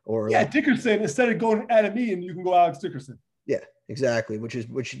or Yeah, like, Dickerson, instead of going at me, and you can go Alex Dickerson. yeah, exactly. Which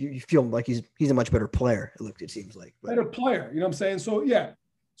you feel like he's a much better player. It seems like Better player. You know what I'm saying? So yeah.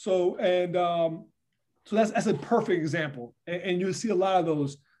 So so that's a perfect example, and you see a lot of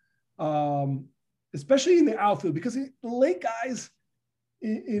those, especially in the outfield, because the late guys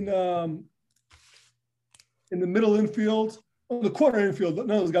in the middle infield, the corner infield, none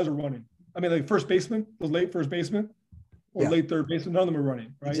of those guys are running. I mean, like first baseman, those late first baseman or late third baseman, none of them are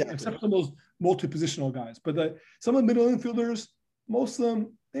running, right? Exactly. Except for those multi-positional guys. But some of the middle infielders, most of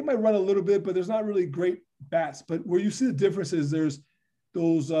them, they might run a little bit, but there's not really great bats. But where you see the difference is there's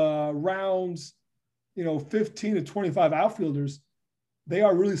those rounds, 15 to 25 outfielders, they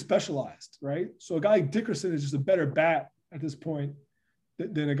are really specialized, right? So a guy like Dickerson is just a better bat at this point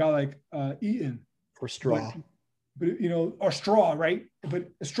than a guy like Eaton. Or Straw. But or Straw, right? But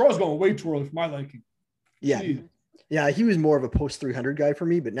Straw's going way too early for my liking. Yeah. Jeez. Yeah, he was more of a post 300 guy for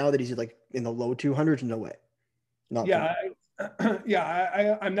me, but now that he's like in the low 200s, no way. Not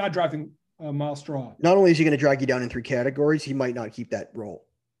I'm not drafting Miles Straw. Not only is he going to drag you down in 3 categories, he might not keep that role.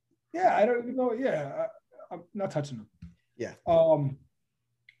 Yeah, I don't know. Yeah, I'm not touching him. Yeah.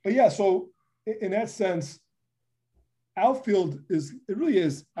 But yeah, so in that sense, outfield really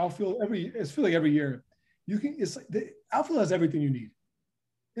is outfield it's feel like every year. The outfield has everything you need.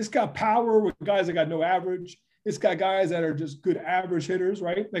 It's got power with guys that got no average. It's got guys that are just good average hitters,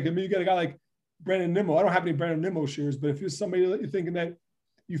 right? Like, I mean, you got a guy like Brandon Nimmo. I don't have any Brandon Nimmo shares, but if you're somebody that you're thinking that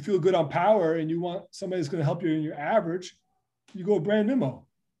you feel good on power and you want somebody that's going to help you in your average, you go with Brandon Nimmo.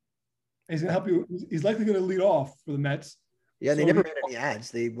 And he's going to help you. He's likely going to lead off for the Mets. Yeah, they never ran any ads.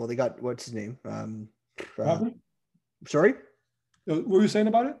 They got, what's his name? Sorry? What were you saying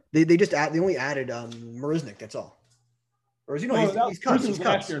about it? They only added Marisnik, that's all. Or is he? No, he's cut. He's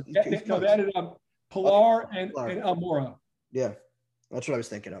cut. They added Pilar and Almora. Yeah, that's what I was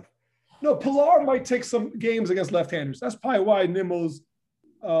thinking of. No, Pilar might take some games against left-handers. That's probably why Nimmo's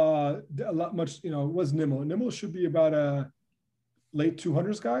a lot much. What's Nimmo? Nimmo should be about a late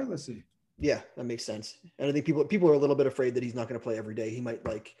 200s guy. Let's see. Yeah, that makes sense. And I think people are a little bit afraid that he's not going to play every day. He might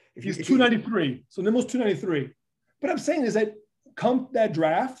he's 293. So Nimmo's 293. But I'm saying is that come at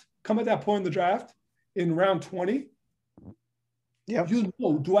that point in the draft in round 20. Yeah.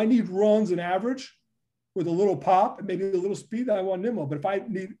 Do I need runs and average with a little pop and maybe a little speed? I want Nimmo. But if I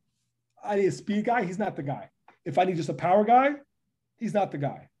need a speed guy, he's not the guy. If I need just a power guy, he's not the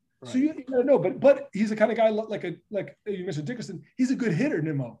guy. Right. So you gotta know, but he's the kind of guy like you mentioned Dickerson. He's a good hitter,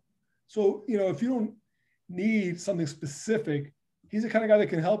 Nimmo. So if you don't need something specific, he's the kind of guy that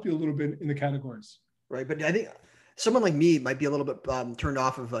can help you a little bit in the categories. Right, but I think someone like me might be a little bit turned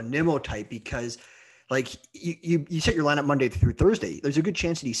off of a Nimmo type because, like, you set your lineup Monday through Thursday. There's a good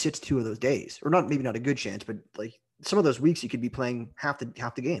chance that he sits 2 of those days, or maybe not a good chance, but like some of those weeks he could be playing half the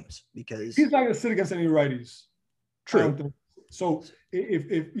games because he's not going to sit against any righties. True. So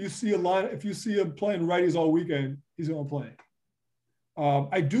if you see if you see him playing righties all weekend, he's going to play.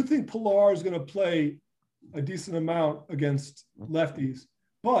 I do think Pilar is going to play a decent amount against lefties,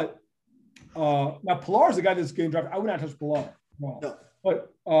 but now Pilar is the guy that's getting drafted. I would not touch Pilar. No.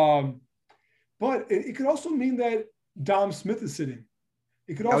 But it could also mean that Dom Smith is sitting.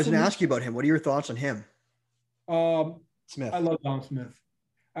 It could. I was going to ask you about him. What are your thoughts on him? Smith. I love Dom Smith.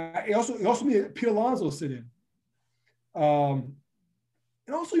 It also means Pete Alonso sitting. And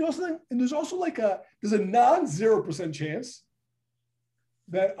there's also there's a non-0% chance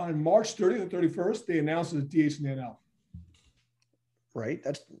that on March 30th and 31st they announce the DH in the NL. Right.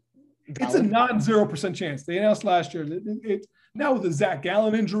 It's a non-0% chance. They announced last year. It now with the Zach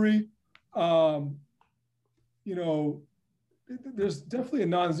Gallen injury. There's definitely a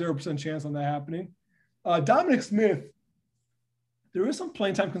non-0% chance on that happening. Dominic Smith, there is some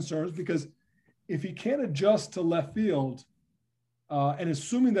playing time concerns because if he can't adjust to left field, and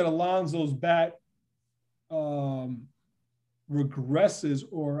assuming that Alonso's bat regresses,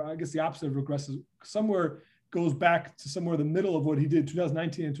 or I guess the opposite of regresses, goes back to somewhere in the middle of what he did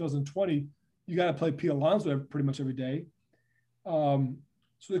 2019 and 2020, you got to play Pete Alonso pretty much every day. So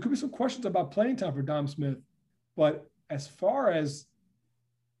there could be some questions about playing time for Dom Smith. But as far as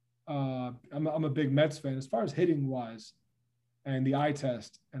I'm a big Mets fan, as far as hitting wise and the eye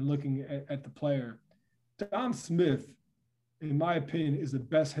test and looking at the player, Dom Smith, in my opinion, is the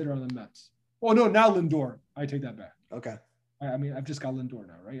best hitter on the Mets. Oh, no, now Lindor. I take that back. Okay. I mean, I've just got Lindor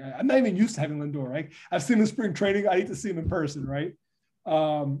now, right? I'm not even used to having Lindor, right? I've seen him in spring training. I need to see him in person, right?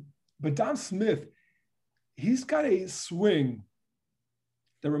 But Dom Smith, he's got a swing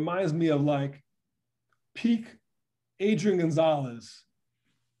that reminds me of like peak Adrian Gonzalez,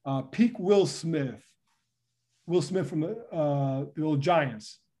 peak Will Smith from the old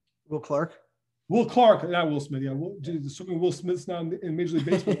Giants. Will Clark. Will Clark, not Will Smith. Yeah, assuming Will Smith's now in Major League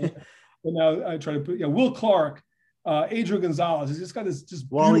Baseball. But now I try to put, Will Clark, Adrian Gonzalez. He's just got this just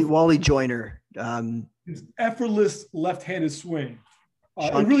Wally Joyner, this effortless left-handed swing.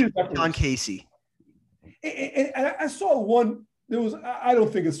 Sean Casey. And I saw one. I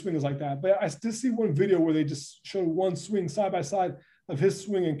don't think his swing is like that, but I did see one video where they just showed one swing side by side of his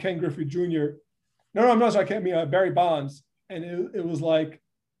swing and Ken Griffey Jr. No, I'm not sorry. I can't mean Barry Bonds, and it was like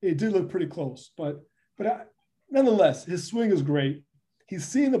it did look pretty close, but nonetheless, his swing is great. He's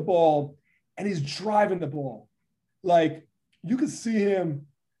seeing the ball and he's driving the ball. Like you could see him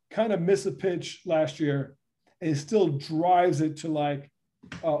kind of miss a pitch last year, and he still drives it to like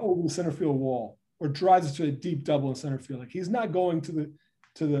over the center field wall, or drives it to a deep double in center field. Like he's not going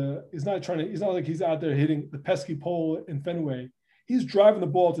he's not like he's out there hitting the pesky pole in Fenway. He's driving the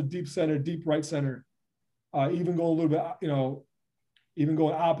ball to deep center, deep right center, even going a little bit, even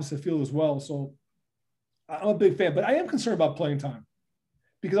going opposite field as well. So I'm a big fan, but I am concerned about playing time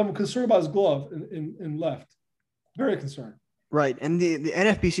because I'm concerned about his glove in left. Very concerned. Right. And the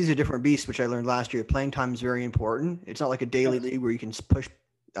NFBC is a different beast, which I learned last year. Playing time is very important. It's not like a daily league where you can push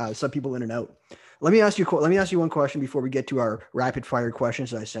some people in and out. Let me ask you one question before we get to our rapid fire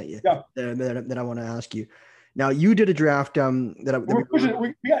questions that I sent you. Yeah. That I want to ask you. Now you did a draft we got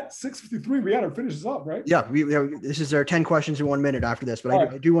 6:53. We got to finish this up, right? Yeah. This is our 10 questions in 1 minute after this, but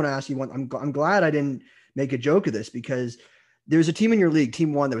I do want to ask you one. I'm glad I didn't make a joke of this because there's a team in your league,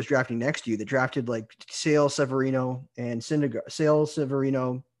 Team 1, that was drafting next to you that drafted like Sale, Severino, and Syndergaard. I saw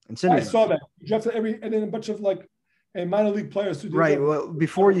that. You drafted and then a bunch of minor league players. Right. Well,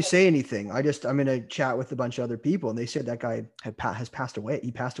 before you say anything, I'm in a chat with a bunch of other people, and they said that guy has passed away.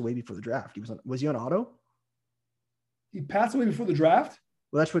 He passed away before the draft. Was he on auto? He passed away before the draft?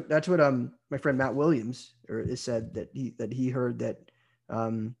 Well, that's what my friend Matt Williams said that he heard that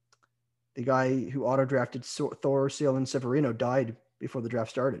the guy who auto drafted Thor, Sale, and Severino died before the draft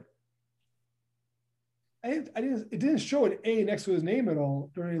started. It didn't show an A next to his name at all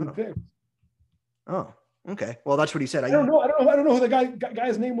during the picks. Oh, okay. Well, that's what he said. I don't know who the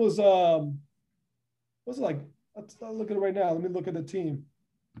guy's name was. What's it like? Let's look at it right now. Let me look at the team.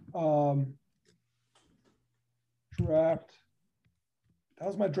 Draft. That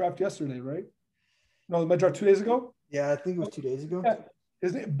was my draft yesterday, right? No, my draft 2 days ago. Yeah, I think it was 2 days ago. Yeah.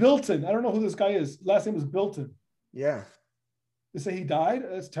 His name Bilton. I don't know who this guy is. Last name was Bilton. Yeah. They say he died.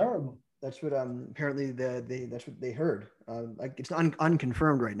 That's terrible. That's what apparently that's what they heard. It's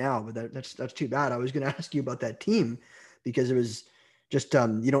unconfirmed right now, but that's too bad. I was going to ask you about that team because it was just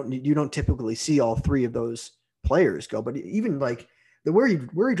you don't typically see all three of those players go, but even like where he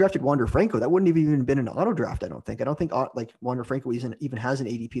drafted Wander Franco, that wouldn't have even been an auto draft. I don't think like Wander Franco even has an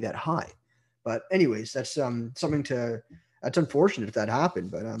ADP that high. But anyways, that's that's unfortunate if that happened,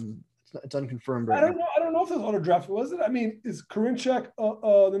 but it's unconfirmed. Right now. I don't know if it was auto draft. Was it? I mean, is Karinchak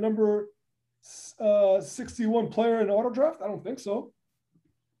the number 61 player in auto draft? I don't think so.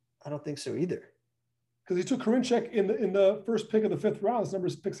 I don't think so either. Because he took Karinchak in the first pick of the 5th round. His number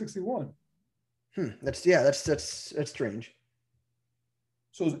is pick 61. That's strange.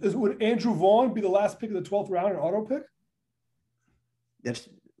 So would Andrew Vaughn be the last pick of the 12th round in auto pick? That's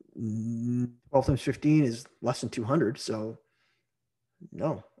 12 times 15 is less than 200. So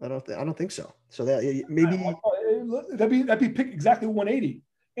no, I don't think so. So that maybe that'd be pick exactly 180.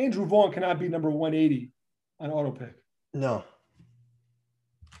 Andrew Vaughn cannot be number 180 on auto pick. No.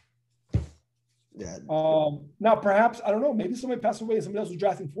 Yeah. Now perhaps, I don't know, maybe somebody passed away and somebody else was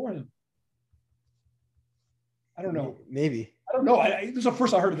drafting for him. I don't know. Maybe. I don't know. This is the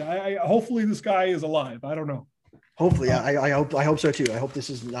first I heard of that. Hopefully this guy is alive. I don't know. Hopefully, I hope so too. I hope this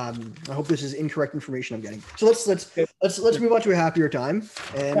is incorrect information I'm getting. So let's move on to a happier time,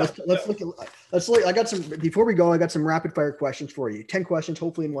 and let's look. I got some before we go. I got some rapid fire questions for you. 10 questions,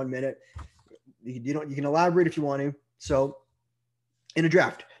 hopefully in 1 minute. You can elaborate if you want to. So, in a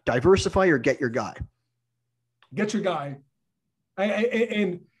draft, diversify or get your guy. Get your guy,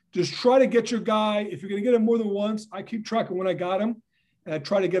 and just try to get your guy. If you're going to get him more than once, I keep track of when I got him, and I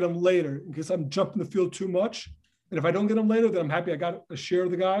try to get him later because I'm jumping the field too much. And if I don't get him later, then I'm happy I got a share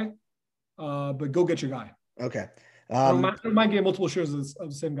of the guy. But go get your guy. Okay. I don't mind getting multiple shares of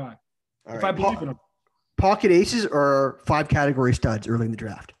the same guy. If I believe in him. Pocket aces or 5 category studs early in the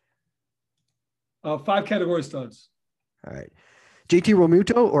draft? 5 category studs. All right. JT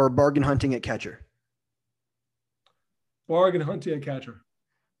Realmuto or bargain hunting at catcher? Bargain hunting at catcher.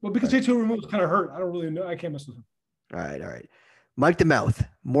 Well, because JT Realmuto is kind of hurt. I don't really know. I can't mess with him. All right. Mike the Mouth,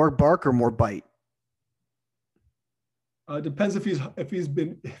 more bark or more bite? Depends if he's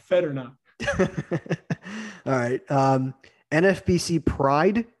been fed or not. All right. NFBC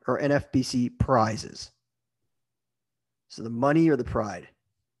Pride or NFBC Prizes? So the money or the pride?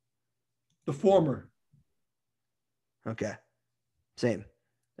 The former. Okay. Same.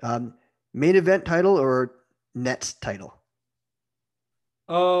 Main event title or Nets title?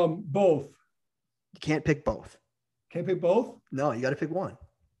 Both. You can't pick both. Can't pick both? No, you got to pick one.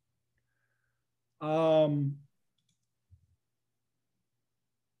 I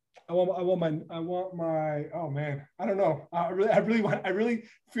want my, oh man, I don't know. I really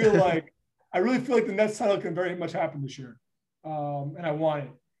feel like the Nets title can very much happen this year. And I want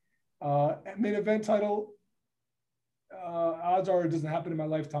it. Main event title, odds are it doesn't happen in my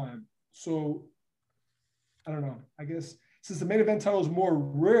lifetime. So I don't know. I guess since the main event title is more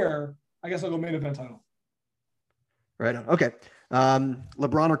rare, I guess I'll go main event title. Right on. Okay.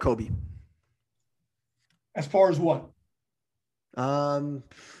 LeBron or Kobe? As far as what? As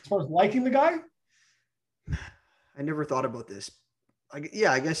far as liking the guy? I never thought about this. I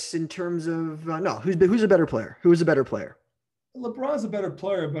guess in terms of no, who's a better player? Who is a better player? LeBron's a better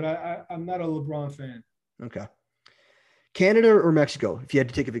player, but I'm not a LeBron fan. Okay. Canada or Mexico? If you had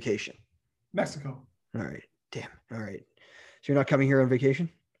to take a vacation. Mexico. All right. Damn. All right. So you're not coming here on vacation?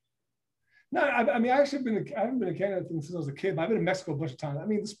 No, I mean, I haven't been to Canada since I was a kid, but I've been in Mexico a bunch of times. I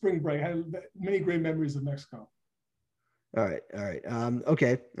mean, the spring break, I had many great memories of Mexico. All right.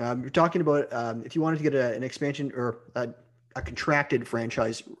 Okay. You're talking about if you wanted to get an expansion or a contracted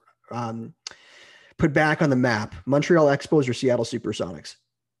franchise put back on the map, Montreal Expos or Seattle Supersonics?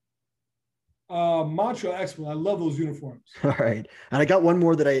 Montreal Expos. I love those uniforms. All right. And I got one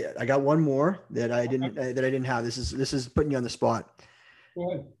more that I didn't have. This is putting you on the spot.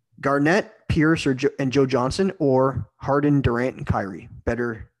 Go ahead. Garnett, Pierce, and Joe Johnson, or Harden, Durant, and Kyrie.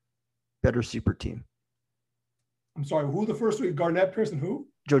 Better super team. I'm sorry, who the first three? Garnett, Pierce, and who?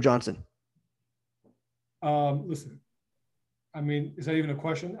 Joe Johnson. Listen, I mean, is that even a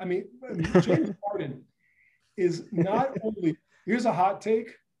question? I mean, James Harden is not only, here's a hot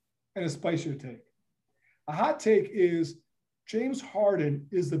take and a spicier take. A hot take is James Harden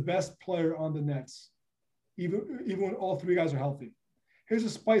is the best player on the Nets, even when all three guys are healthy. Here's a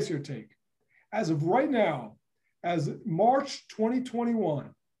spicier take. As of right now, as March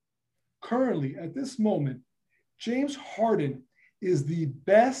 2021, currently at this moment, James Harden is the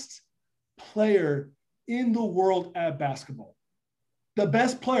best player in the world at basketball. The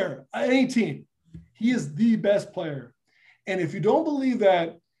best player at any team. He is the best player. And if you don't believe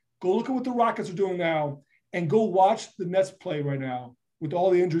that, go look at what the Rockets are doing now and go watch the Nets play right now with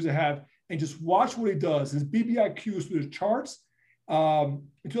all the injuries they have and just watch what he does. His BBIQ is through the charts.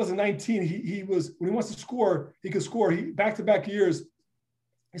 In 2019, he was, when he wants to score, he can score. Back-to-back years,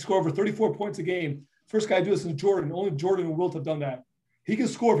 he scored over 34 points a game. First guy to do this since Jordan. Only Jordan and Wilt have done that. He can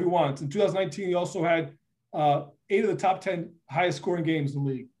score if he wants. In 2019, he also had 8 of the top 10 highest scoring games in the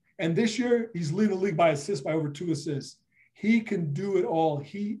league. And this year, he's leading the league by assists, by over 2 assists. He can do it all.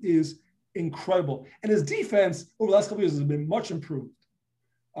 He is incredible. And his defense over the last couple of years has been much improved.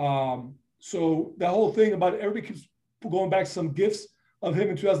 So that whole thing about everybody keeps going back to some gifts of him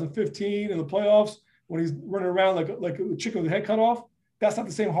in 2015 in the playoffs when he's running around like a chicken with the head cut off. That's not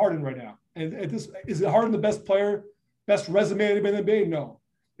the same Harden right now. And is it Harden the best player, best resume anybody in the NBA? No.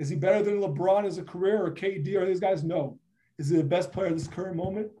 Is he better than LeBron as a career or KD or these guys? No. Is he the best player at this current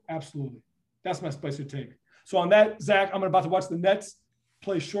moment? Absolutely. That's my spicy take. So on that, Zach, I'm about to watch the Nets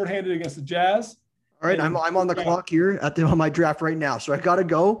play shorthanded against the Jazz. All right, I'm on the clock here on my draft right now, so I gotta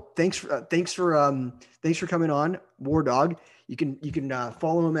go. Thanks for coming on, War Dog. You can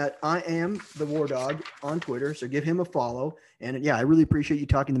follow him at I am the War Dog on Twitter. So give him a follow. And yeah, I really appreciate you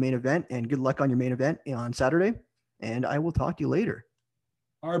talking the main event, and good luck on your main event on Saturday. And I will talk to you later.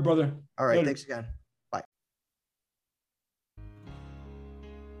 All right, brother. All right, Later. Thanks again. Bye.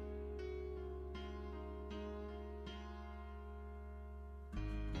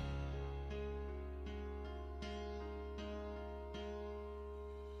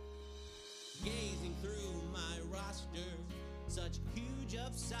 Gazing through my roster, such huge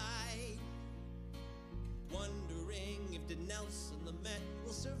upside. Wondering if Nelson Lamet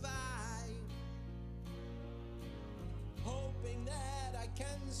will survive. Hoping that I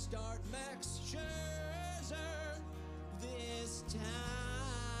can start Max Scherzer this time.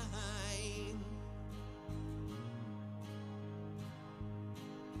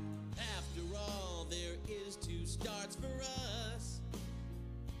 After all, there is 2 starts for us.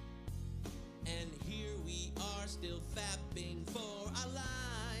 And here we are still fapping for our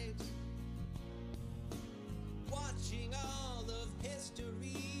lives. Watching all of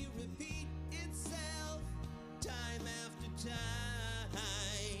history repeat itself time after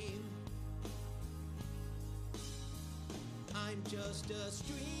time. I'm just a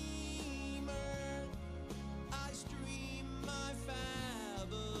streamer. I stream my fab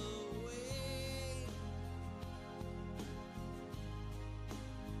away.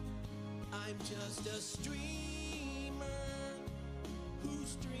 I'm just a streamer who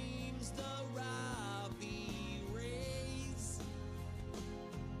streams the Robbie Rays.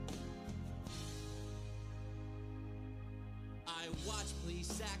 I watch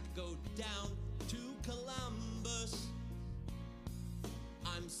Plesac go down to Columbus.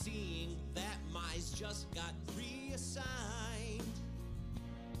 I'm seeing that Mize just got reassigned.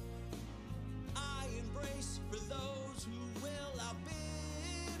 I embrace for those who will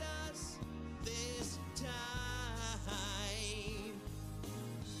outbid us this time.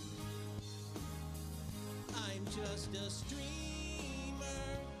 I'm just a streamer.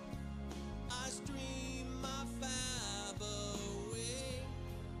 I stream my fab away.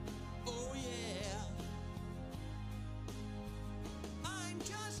 Oh yeah. I'm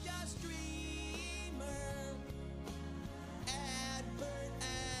just a streamer. Advert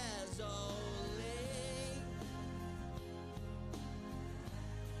as Ole.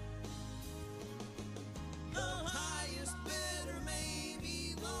 The highest bidder may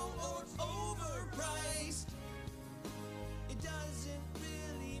be low or overpriced. It doesn't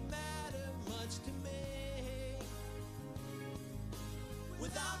really matter much to me.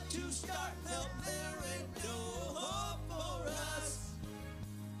 Without to start help, there ain't no hope for us.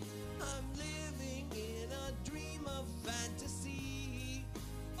 I'm living in a dream of fantasy.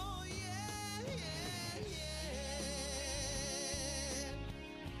 Oh yeah, yeah, yeah.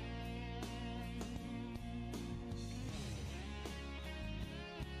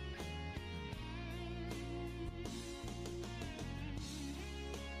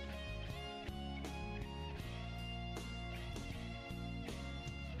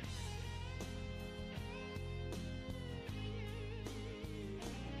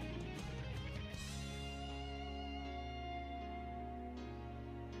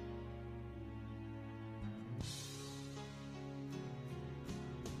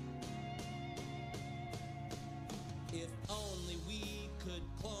 If only we could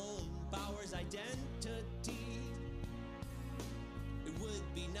clone Bauer's identity. It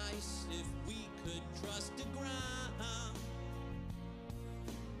would be nice if we could trust DeGrom.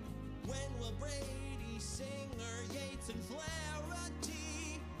 When will Brady, Singer, Yates, and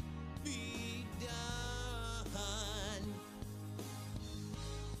Flaherty be done?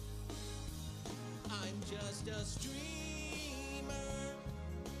 I'm just a streamer.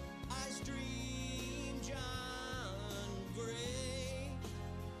 I stream John Gray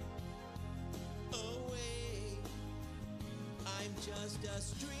away. I'm just a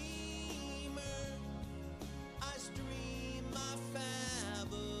streamer. I stream my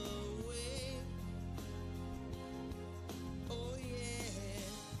fab away. Oh yeah.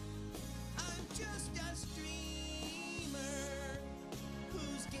 I'm just a streamer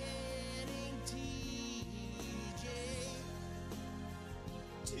who's getting TJ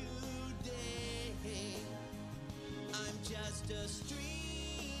today. I'm just a streamer.